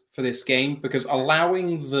themselves for this game, because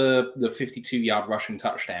allowing the 52-yard rushing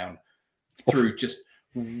touchdown through just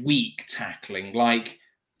weak tackling, like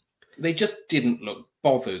they just didn't look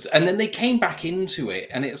bothered. And then they came back into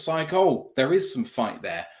it and it's like, oh, there is some fight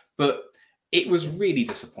there. But it was really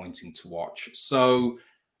disappointing to watch. So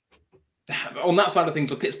on that side of things,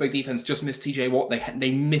 the Pittsburgh defense just missed TJ Watt.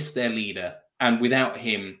 They missed their leader. And without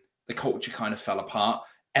him, the culture kind of fell apart.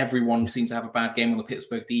 Everyone seemed to have a bad game on the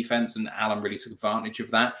Pittsburgh defense, and Allen really took advantage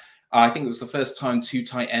of that. I think it was the first time 2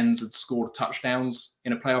 tight ends had scored touchdowns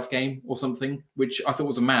in a playoff game or something, which I thought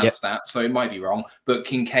was a mad stat, so it might be wrong. But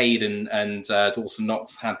Kincaid and Dawson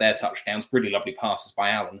Knox had their touchdowns, really lovely passes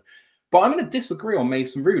by Allen. But I'm going to disagree on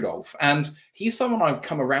Mason Rudolph, and he's someone I've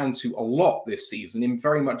come around to a lot this season in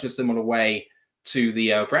very much a similar way to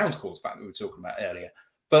the Browns quarterback that we were talking about earlier.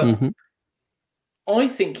 But I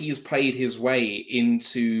think he's played his way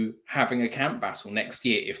into having a camp battle next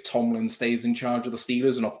year if Tomlin stays in charge of the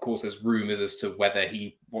Steelers. And of course, there's rumors as to whether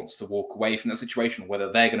he wants to walk away from that situation or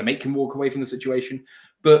whether they're going to make him walk away from the situation.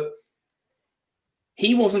 But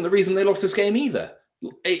he wasn't the reason they lost this game either.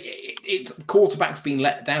 Quarterbacks being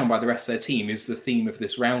let down by the rest of their team is the theme of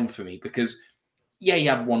this round for me, because, yeah, he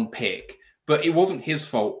had 1 pick, but it wasn't his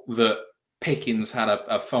fault that Pickens had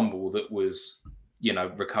a fumble that was,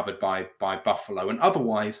 recovered by Buffalo. And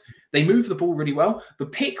otherwise, they moved the ball really well. The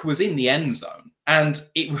pick was in the end zone, and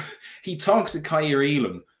he targeted Kaiir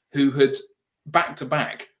Elam, who had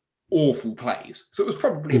back-to-back awful plays. So it was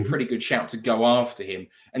probably a pretty good shout to go after him.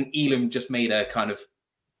 And Elam just made a kind of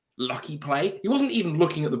lucky play. He wasn't even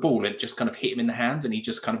looking at the ball, and it just kind of hit him in the hand, and he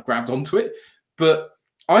just kind of grabbed onto it. But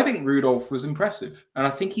I think Rudolph was impressive. And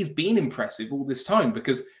I think he's been impressive all this time,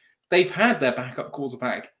 because they've had their backup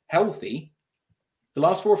quarterback healthy the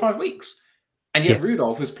last 4 or 5 weeks. And yet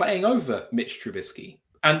Rudolph is playing over Mitch Trubisky.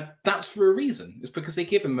 And that's for a reason. It's because they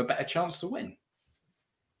give him a better chance to win.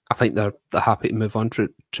 I think they're happy to move on to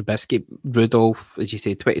Trubisky. Rudolph, as you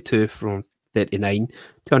say, 22 from 39,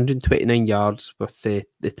 229 yards with the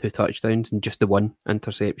 2 touchdowns and just the 1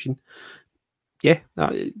 interception. Yeah,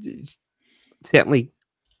 certainly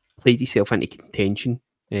played himself into contention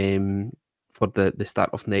for the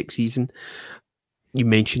start of next season. You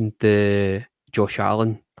mentioned the Josh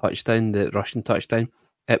Allen touchdown, the rushing touchdown.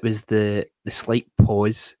 It was the slight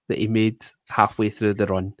pause that he made halfway through the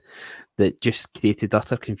run that just created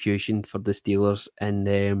utter confusion for the Steelers. And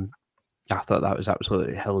I thought that was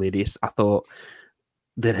absolutely hilarious. I thought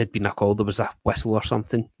there had been a call, there was a whistle or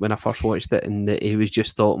something when I first watched it, and he was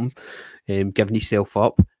just stopping, giving himself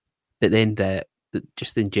up. But then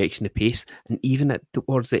just the injection of pace, and even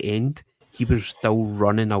towards the end, he was still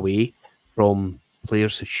running away from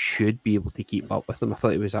players who should be able to keep up with him. I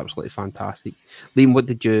thought it was absolutely fantastic. Liam, what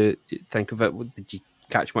did you think of it? Did you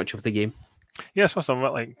catch much of the game? Yes, I saw a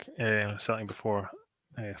bit like certainly before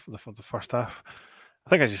for the first half. I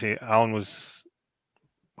think, as you say, Allen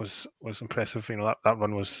was impressive. That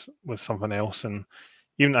run was something else, and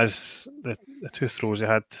even as the 2 throws he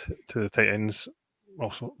had to the tight ends,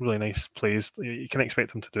 also really nice plays. You can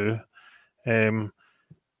expect him to do,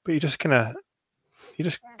 but you just kind of he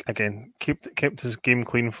just again kept his game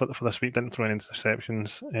clean for this week. Didn't throw any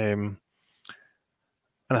interceptions, and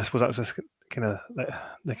I suppose that was just kind of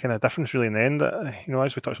the kind of difference really in the end.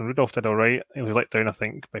 As we touched on, Rudolph did all right. He was let down, I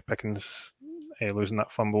think, by Pickens losing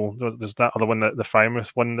that fumble. There's that other one, the Frymouth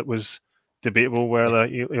one, that was debatable whether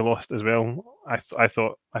he lost as well. I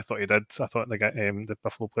thought he did. I thought the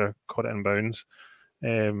Buffalo player caught it in bounds,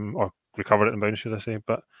 or recovered it in bounds, should I say?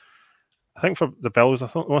 But I think for the Bills, I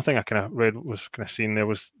thought the one thing I kind of read was kind of seen there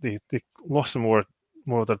was they lost some more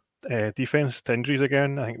of their defense to injuries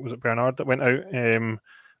again. I think it was Bernard that went out, and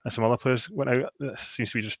some other players went out. That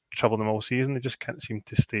seems to be just trouble them all season. They just can't seem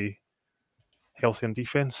to stay healthy on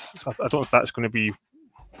defense. So I don't know if that's going to be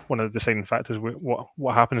one of the deciding factors.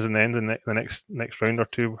 What happens in the end in the next round or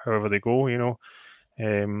two, however they go,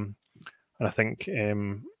 and I think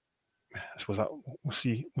I suppose that we'll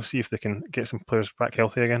see if they can get some players back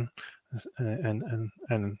healthy again,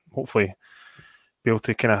 and hopefully be able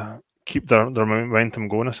to kind of keep their momentum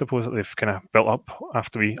going. I suppose that they've kind of built up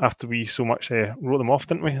after we so much wrote them off,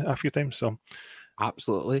 didn't we, a few times? So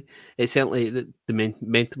absolutely, it's certainly the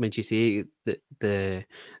momentum, as you say, that the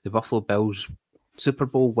Buffalo Bills Super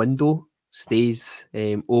Bowl window stays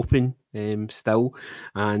open still,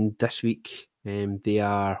 and this week they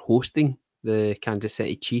are hosting the Kansas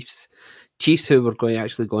City Chiefs, who were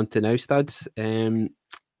actually going to now studs,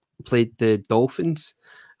 played the Dolphins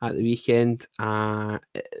at the weekend.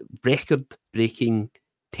 Record-breaking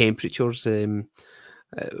temperatures. I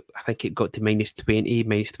think it got to minus 20,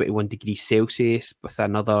 minus 21 degrees Celsius, with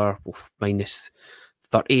another minus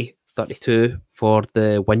 30, 32 for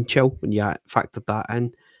the wind chill when you factored that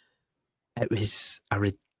in. It was a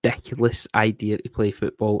ridiculous idea to play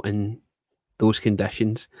football in those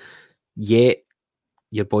conditions. Yet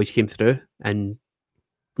your boys came through, and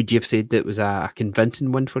would you have said that it was a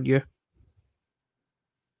convincing win for you?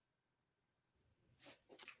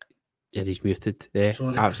 Yeah, he's muted. Yeah,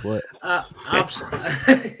 sorry. Absolutely.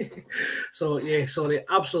 So yeah, sorry.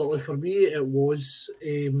 Absolutely, for me, it was.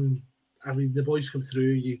 I mean, the boys come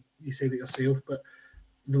through. You said it yourself, but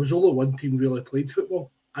there was only one team really played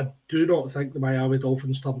football. I do not think the Miami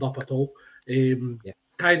Dolphins turned up at all.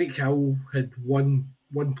 Tyreek Hill had one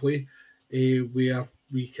play where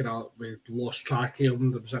we lost track of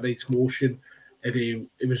him. There was a nice motion, and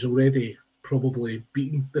it was already probably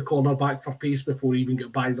beating the cornerback for pace before he even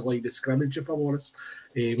got by the line of scrimmage, if I'm honest.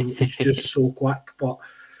 It's just so quick. But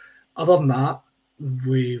other than that,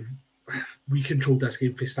 we controlled this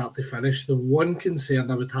game from start to finish. The one concern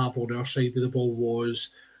I would have on our side of the ball was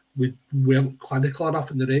we weren't clinical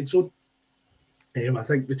enough in the red zone. I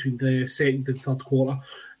think between the second and third quarter,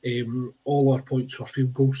 all our points were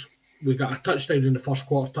field goals. We got a touchdown in the first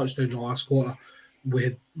quarter, touchdown in the last quarter. We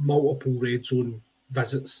had multiple red zone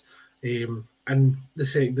visits in the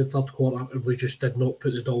second and third quarter, and we just did not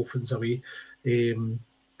put the Dolphins away.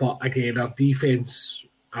 But again, our defence,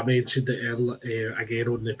 I mentioned it earlier, again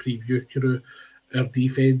on the preview crew, our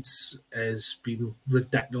defence has been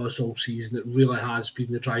ridiculous all season. It really has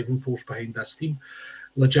been the driving force behind this team.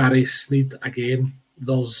 L'Jarius Sneed, again,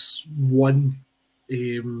 there's one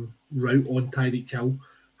route on Tyreek Hill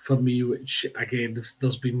for me, which, again,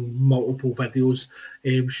 there's been multiple videos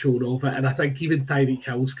shown of it. And I think even Tyreek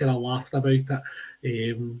Hill's kind of laughed about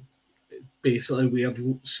it. Basically, where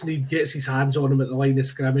Sneed gets his hands on him at the line of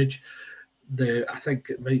scrimmage. I think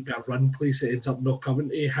it might be a run place that ends up not coming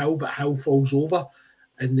to Hill, but Hill falls over.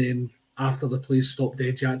 And then after the play stopped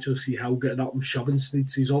dead, you actually see Hill getting up and shoving Sneed.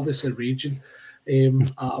 So he's obviously raging at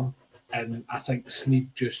him. And I think Sneed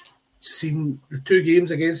just seen the two games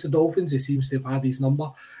against the Dolphins. He seems to have had his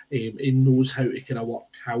number. He knows how to kind of work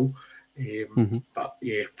Hill. But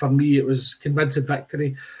yeah, for me, it was convincing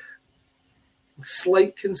victory.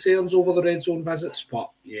 Slight concerns over the red zone visits, but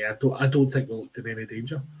yeah, I don't think we looked in any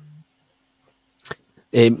danger.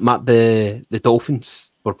 Matt, the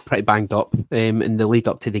Dolphins were pretty banged up. In the lead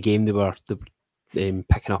up to the game, they were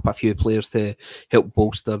picking up a few players to help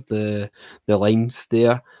bolster the lines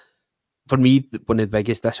there. For me, one of the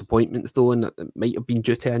biggest disappointments, though, and it might have been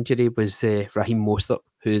due to injury, was Raheem Mostert,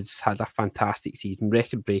 who's had a fantastic season,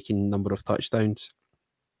 record-breaking number of touchdowns.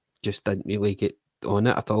 Just didn't really get on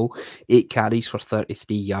it at all. 8 carries for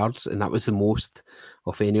 33 yards, and that was the most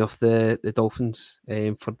of any of the Dolphins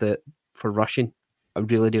for rushing. I'm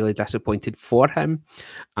really, really disappointed for him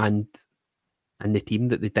and the team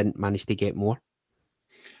that they didn't manage to get more.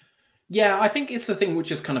 Yeah, I think it's the thing which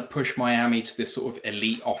has kind of pushed Miami to this sort of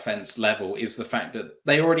elite offense level is the fact that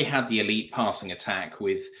they already had the elite passing attack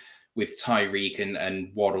with Tyreek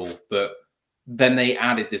and Waddle, but then they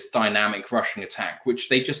added this dynamic rushing attack, which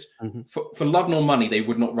they just, for love nor money, they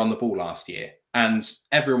would not run the ball last year. And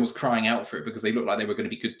everyone was crying out for it because they looked like they were going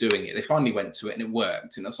to be good doing it. They finally went to it and it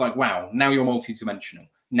worked. And it's like, wow, now you're multi-dimensional.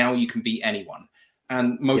 Now you can beat anyone.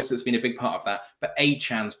 And most has been a big part of that. But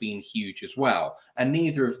Achan's been huge as well. And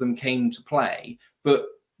neither of them came to play. But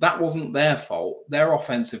that wasn't their fault. Their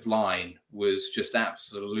offensive line was just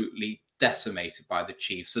absolutely decimated by the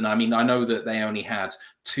Chiefs. And I mean, I know that they only had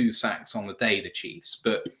 2 sacks on the day, the Chiefs,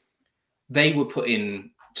 but they were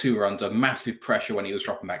putting Tua under massive pressure when he was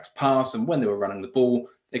dropping back to pass. And when they were running the ball,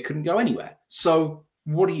 they couldn't go anywhere. So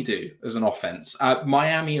what do you do as an offense?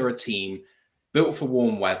 Miami are a team built for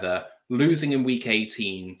warm weather. Losing in week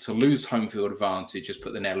 18 to lose home field advantage has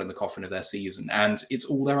put the nail in the coffin of their season. And it's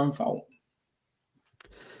all their own fault.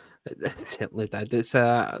 It certainly did. It's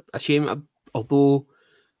a shame, although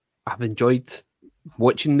I've enjoyed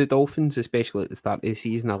watching the Dolphins, especially at the start of the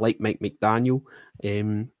season. I like Mike McDaniel.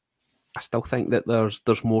 I still think that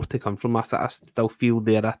there's more to come from us. I still feel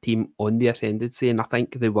they're a team on the ascendancy, and I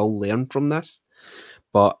think they will learn from this.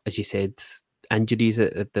 But as you said, injuries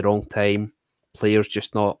at the wrong time, players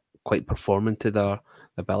just not quite performing to their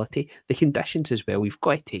ability. The conditions as well, we've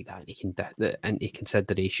got to take that into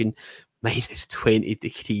consideration. Minus 20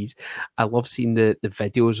 degrees. I love seeing the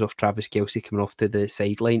videos of Travis Kelce coming off to the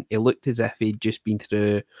sideline. It looked as if he'd just been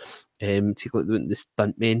through, the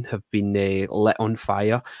stuntmen have been lit on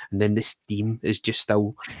fire, and then the steam is just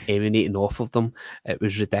still emanating off of them. It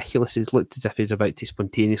was ridiculous. It looked as if he was about to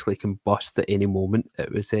spontaneously combust at any moment.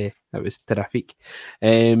 It was terrific.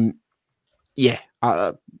 I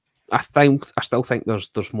still think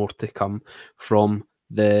there's more to come from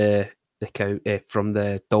the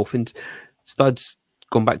Dolphins. Studs,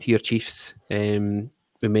 going back to your Chiefs, we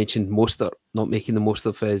mentioned Mostert not making the most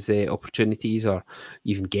of his opportunities or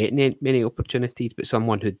even getting many opportunities, but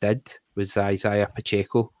someone who did was Isaiah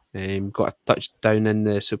Pacheco. Got a touchdown in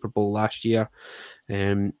the Super Bowl last year.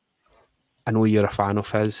 I know you're a fan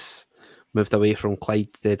of his. Moved away from Clyde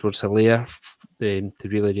Edwards-Helaire to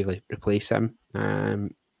really, really replace him.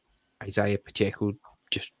 Isaiah Pacheco,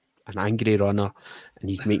 just an angry runner, and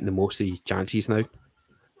he's making the most of his chances now.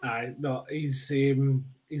 No, he's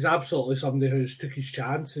absolutely somebody who's took his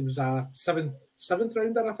chance. He was a seventh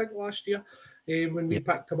rounder, I think, last year when we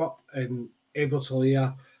picked him up. And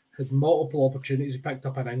Edwards-Helaire had multiple opportunities. He picked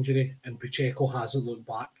up an injury, and Pacheco hasn't looked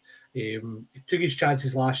back. He took his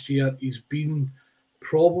chances last year. He's been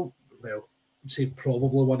probably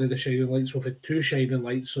one of the shining lights. We've had 2 shining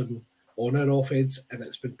lights on our offense, and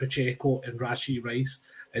it's been Pacheco and Rashee Rice,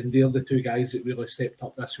 and they're the 2 guys that really stepped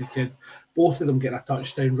up this weekend. Both of them get a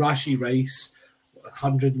touchdown. Rashee Rice,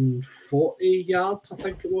 140 yards, I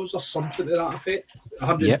think it was, or something to that effect.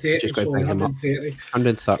 130.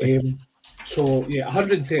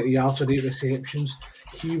 130 yards on 8 receptions.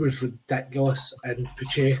 He was ridiculous, and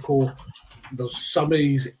Pacheco, there's some of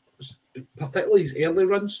his, particularly his early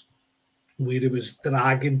runs, where he was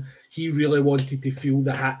dragging. He really wanted to feel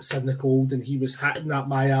the hits in the cold, and he was hitting that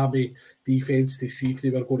Miami defense to see if they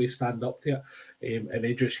were going to stand up to it. And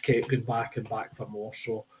he just kept going back and back for more.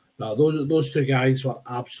 So, no, those 2 guys were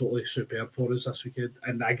absolutely superb for us this weekend.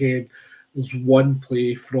 And again, there's one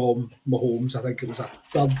play from Mahomes. I think it was a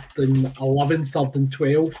 3rd and 11, 3rd and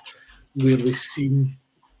 12, where we've seen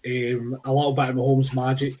a little bit of Mahomes'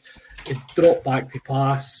 magic. It dropped back to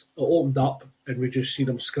pass, it opened up, and we just seen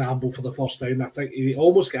him scramble for the first down. I think he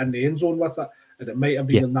almost got in the end zone with it, and it might have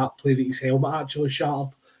been in that play that his helmet actually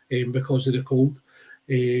shattered because of the cold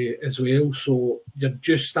as well. So you're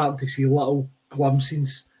just starting to see little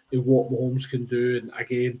glimpses of what Mahomes can do. And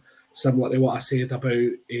again, similar to what I said about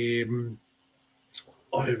who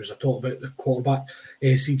was I talking about, the quarterback,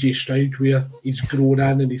 CJ Stroud, where he's grown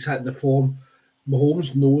in and he's hitting the form.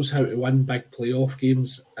 Mahomes knows how to win big playoff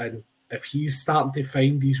games, and if he's starting to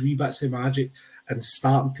find these wee bits of magic and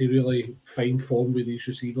starting to really find form with these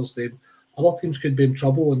receivers, then other teams could be in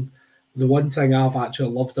trouble. And the one thing I've actually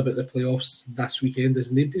loved about the playoffs this weekend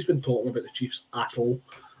is nobody's been talking about the Chiefs at all.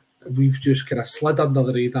 We've just kind of slid under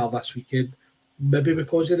the radar this weekend, maybe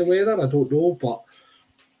because of the weather, I don't know, but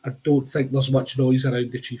I don't think there's much noise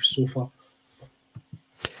around the Chiefs so far.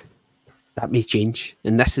 That may change,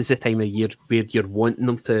 and this is the time of year where you're wanting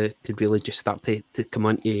them to really just start to come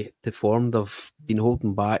into form. They've been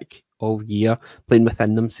holding back all year, playing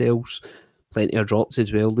within themselves, plenty of drops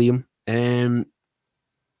as well, Liam.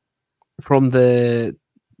 From the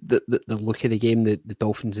look of the game, the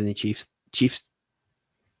Dolphins and the Chiefs,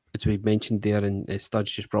 as we mentioned there, and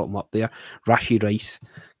Studs just brought him up there, Rashee Rice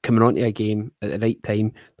coming onto a game at the right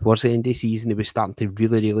time towards the end of the season. He was starting to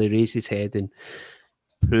really, really raise his head and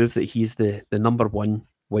prove that he's the number 1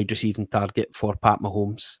 wide receiving target for Pat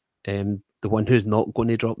Mahomes, the one who's not going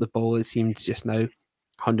to drop the ball, it seems, just now.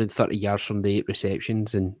 130 yards from the 8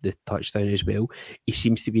 receptions and the touchdown as well. He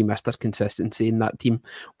seems to be Mr. Consistency in that team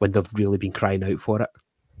when they've really been crying out for it.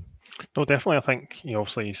 No, definitely. I think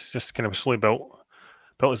obviously he's just kind of slowly built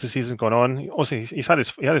as the season's gone on. Also, he had his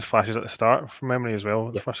flashes at the start from memory as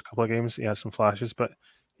well. The first couple of games he had some flashes, but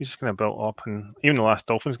he's just kind of built up. And even the last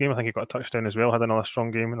Dolphins game, I think he got a touchdown as well. Had another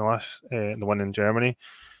strong game in the last the one in Germany.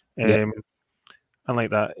 And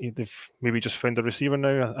like that, they've maybe just found a receiver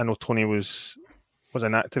now. I know Tony was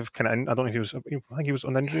inactive. I don't know if he was. I think he was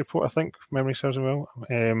on the injury report. I think if memory serves him well.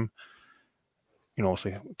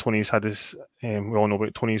 Obviously Tony's had his. We all know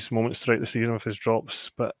about Tony's moments throughout the season with his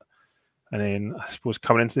drops, but. And then I suppose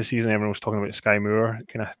coming into the season, everyone was talking about Sky Moore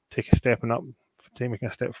kind of making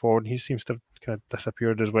a step forward. He seems to have kind of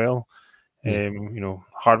disappeared as well.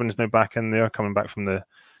 Hardman's now back in there, coming back from the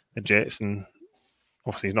Jets, and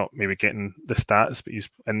obviously he's not maybe getting the stats, but he's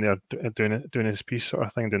in there doing his piece sort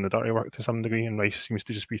of thing, doing the dirty work to some degree. And Rice seems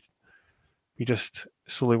to just be just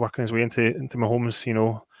slowly working his way into Mahomes.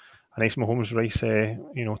 A nice Mahomes Rice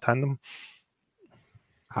tandem.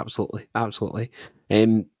 Absolutely.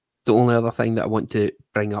 The only other thing that I want to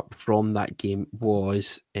bring up from that game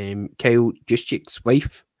was Kyle Juszczyk's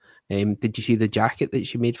wife. Did you see the jacket that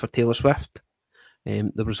she made for Taylor Swift?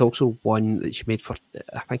 There was also one that she made for,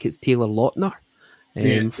 I think it's Taylor Lautner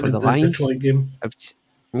for the Lions. Detroit game. Have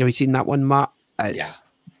you seen that one, Matt? It's,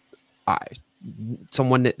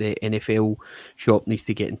 someone at the NFL shop needs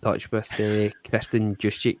to get in touch with Kristen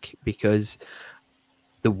Juszczyk, because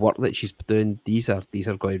the work that she's doing, these are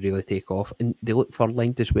going to really take off, and they look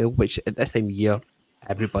fur-lined as well, which at this time of year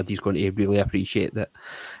everybody's going to really appreciate that.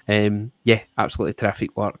 Absolutely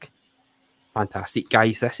terrific work. Fantastic,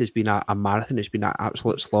 guys. This has been a marathon. It's been an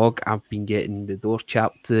absolute slog. I've been getting the door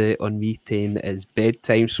chapped on me saying it's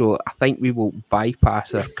bedtime, so I think we will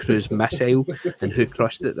bypass our cruise missile and who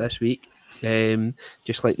crushed it this week.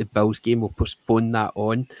 Just like the Bills game, we'll postpone that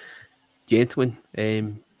on. Gentlemen,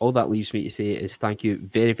 all that leaves me to say is thank you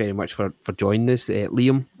very, very much for joining us.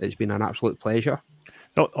 Liam, it's been an absolute pleasure.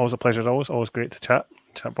 No, always a pleasure. Always great to chat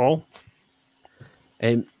ball.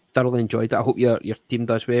 Thoroughly enjoyed it. I hope your team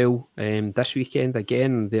does well this weekend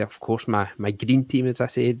again. They're, of course, my green team, as I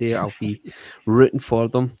said. I'll be rooting for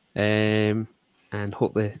them and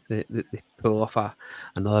hope they pull off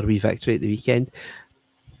another wee victory at the weekend.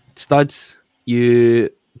 Studs, you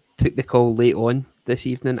took the call late on this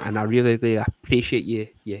evening, and I really, really appreciate you.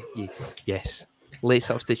 Yes, late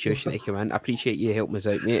substitution to come in. I appreciate you helping us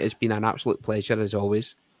out, mate. It's been an absolute pleasure as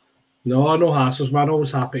always. No hassles, man.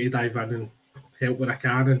 Always happy to dive in and help where I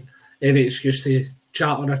can, and any excuse to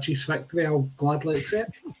chat on a Chiefs victory, I'll gladly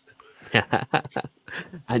accept.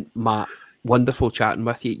 And Matt, wonderful chatting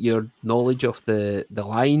with you. Your knowledge of the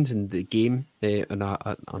Lions and the game on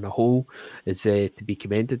a whole is to be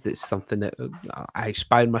commended. It's something that I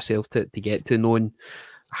aspire myself to get to, knowing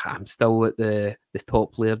I'm still at the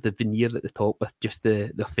top layer, the veneer at the top with just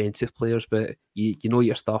the offensive players, but you know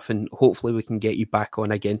your stuff, and hopefully we can get you back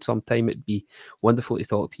on again sometime. It'd be wonderful to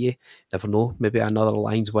talk to you. Never know, maybe another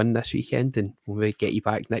Lions win this weekend and we'll maybe get you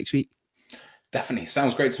back next week. Definitely.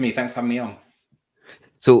 Sounds great to me. Thanks for having me on.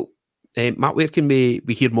 So, Matt, where can we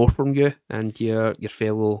hear more from you and your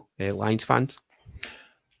fellow Lions fans?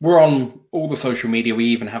 We're on all the social media. We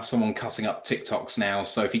even have someone cutting up TikToks now.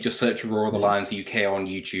 So if you just search Roar of the Lions UK on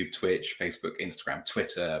YouTube, Twitch, Facebook, Instagram,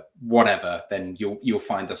 Twitter, whatever, then you'll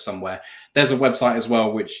find us somewhere. There's a website as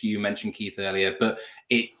well, which you mentioned, Keith, earlier, but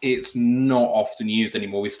it's not often used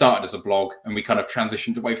anymore. We started as a blog and we kind of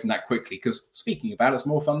transitioned away from that quickly because speaking about it's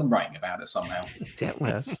more fun than writing about it somehow.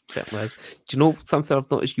 Certainly is. Do you know something I've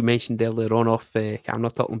noticed you mentioned earlier on off camera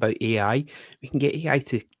talking about AI? We can get AI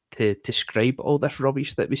to scribe all this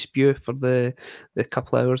rubbish that we spew for the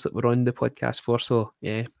couple of hours that we're on the podcast for. So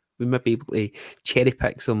yeah, we might be able to cherry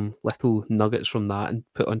pick some little nuggets from that and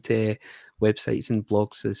put onto websites and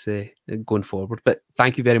blogs as going forward. But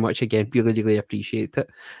thank you very much again. Really, really appreciate it.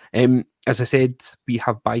 As I said, we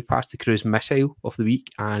have bypassed the cruise missile of the week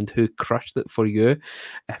and who crushed it for you.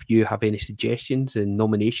 If you have any suggestions and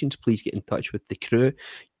nominations, please get in touch with the crew.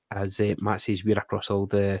 As Matt says, we're across all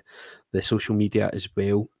the social media as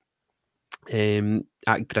well.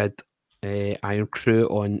 At Grid Irn-Cru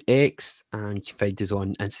on X, and you can find us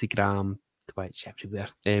on Instagram, Twitch, everywhere.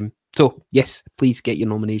 So yes, please get your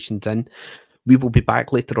nominations in. We will be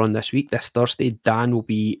back later on this week. This Thursday, Dan will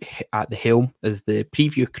be at the helm as the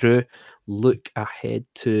preview crew look ahead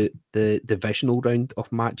to the divisional round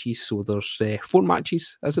of matches. So there's 4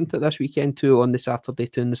 matches, isn't it, this weekend? 2 on the Saturday,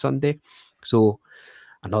 2 on the Sunday. So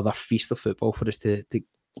another feast of football for us to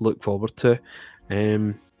look forward to.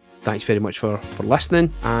 Thanks very much for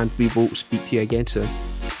listening, and we will speak to you again soon.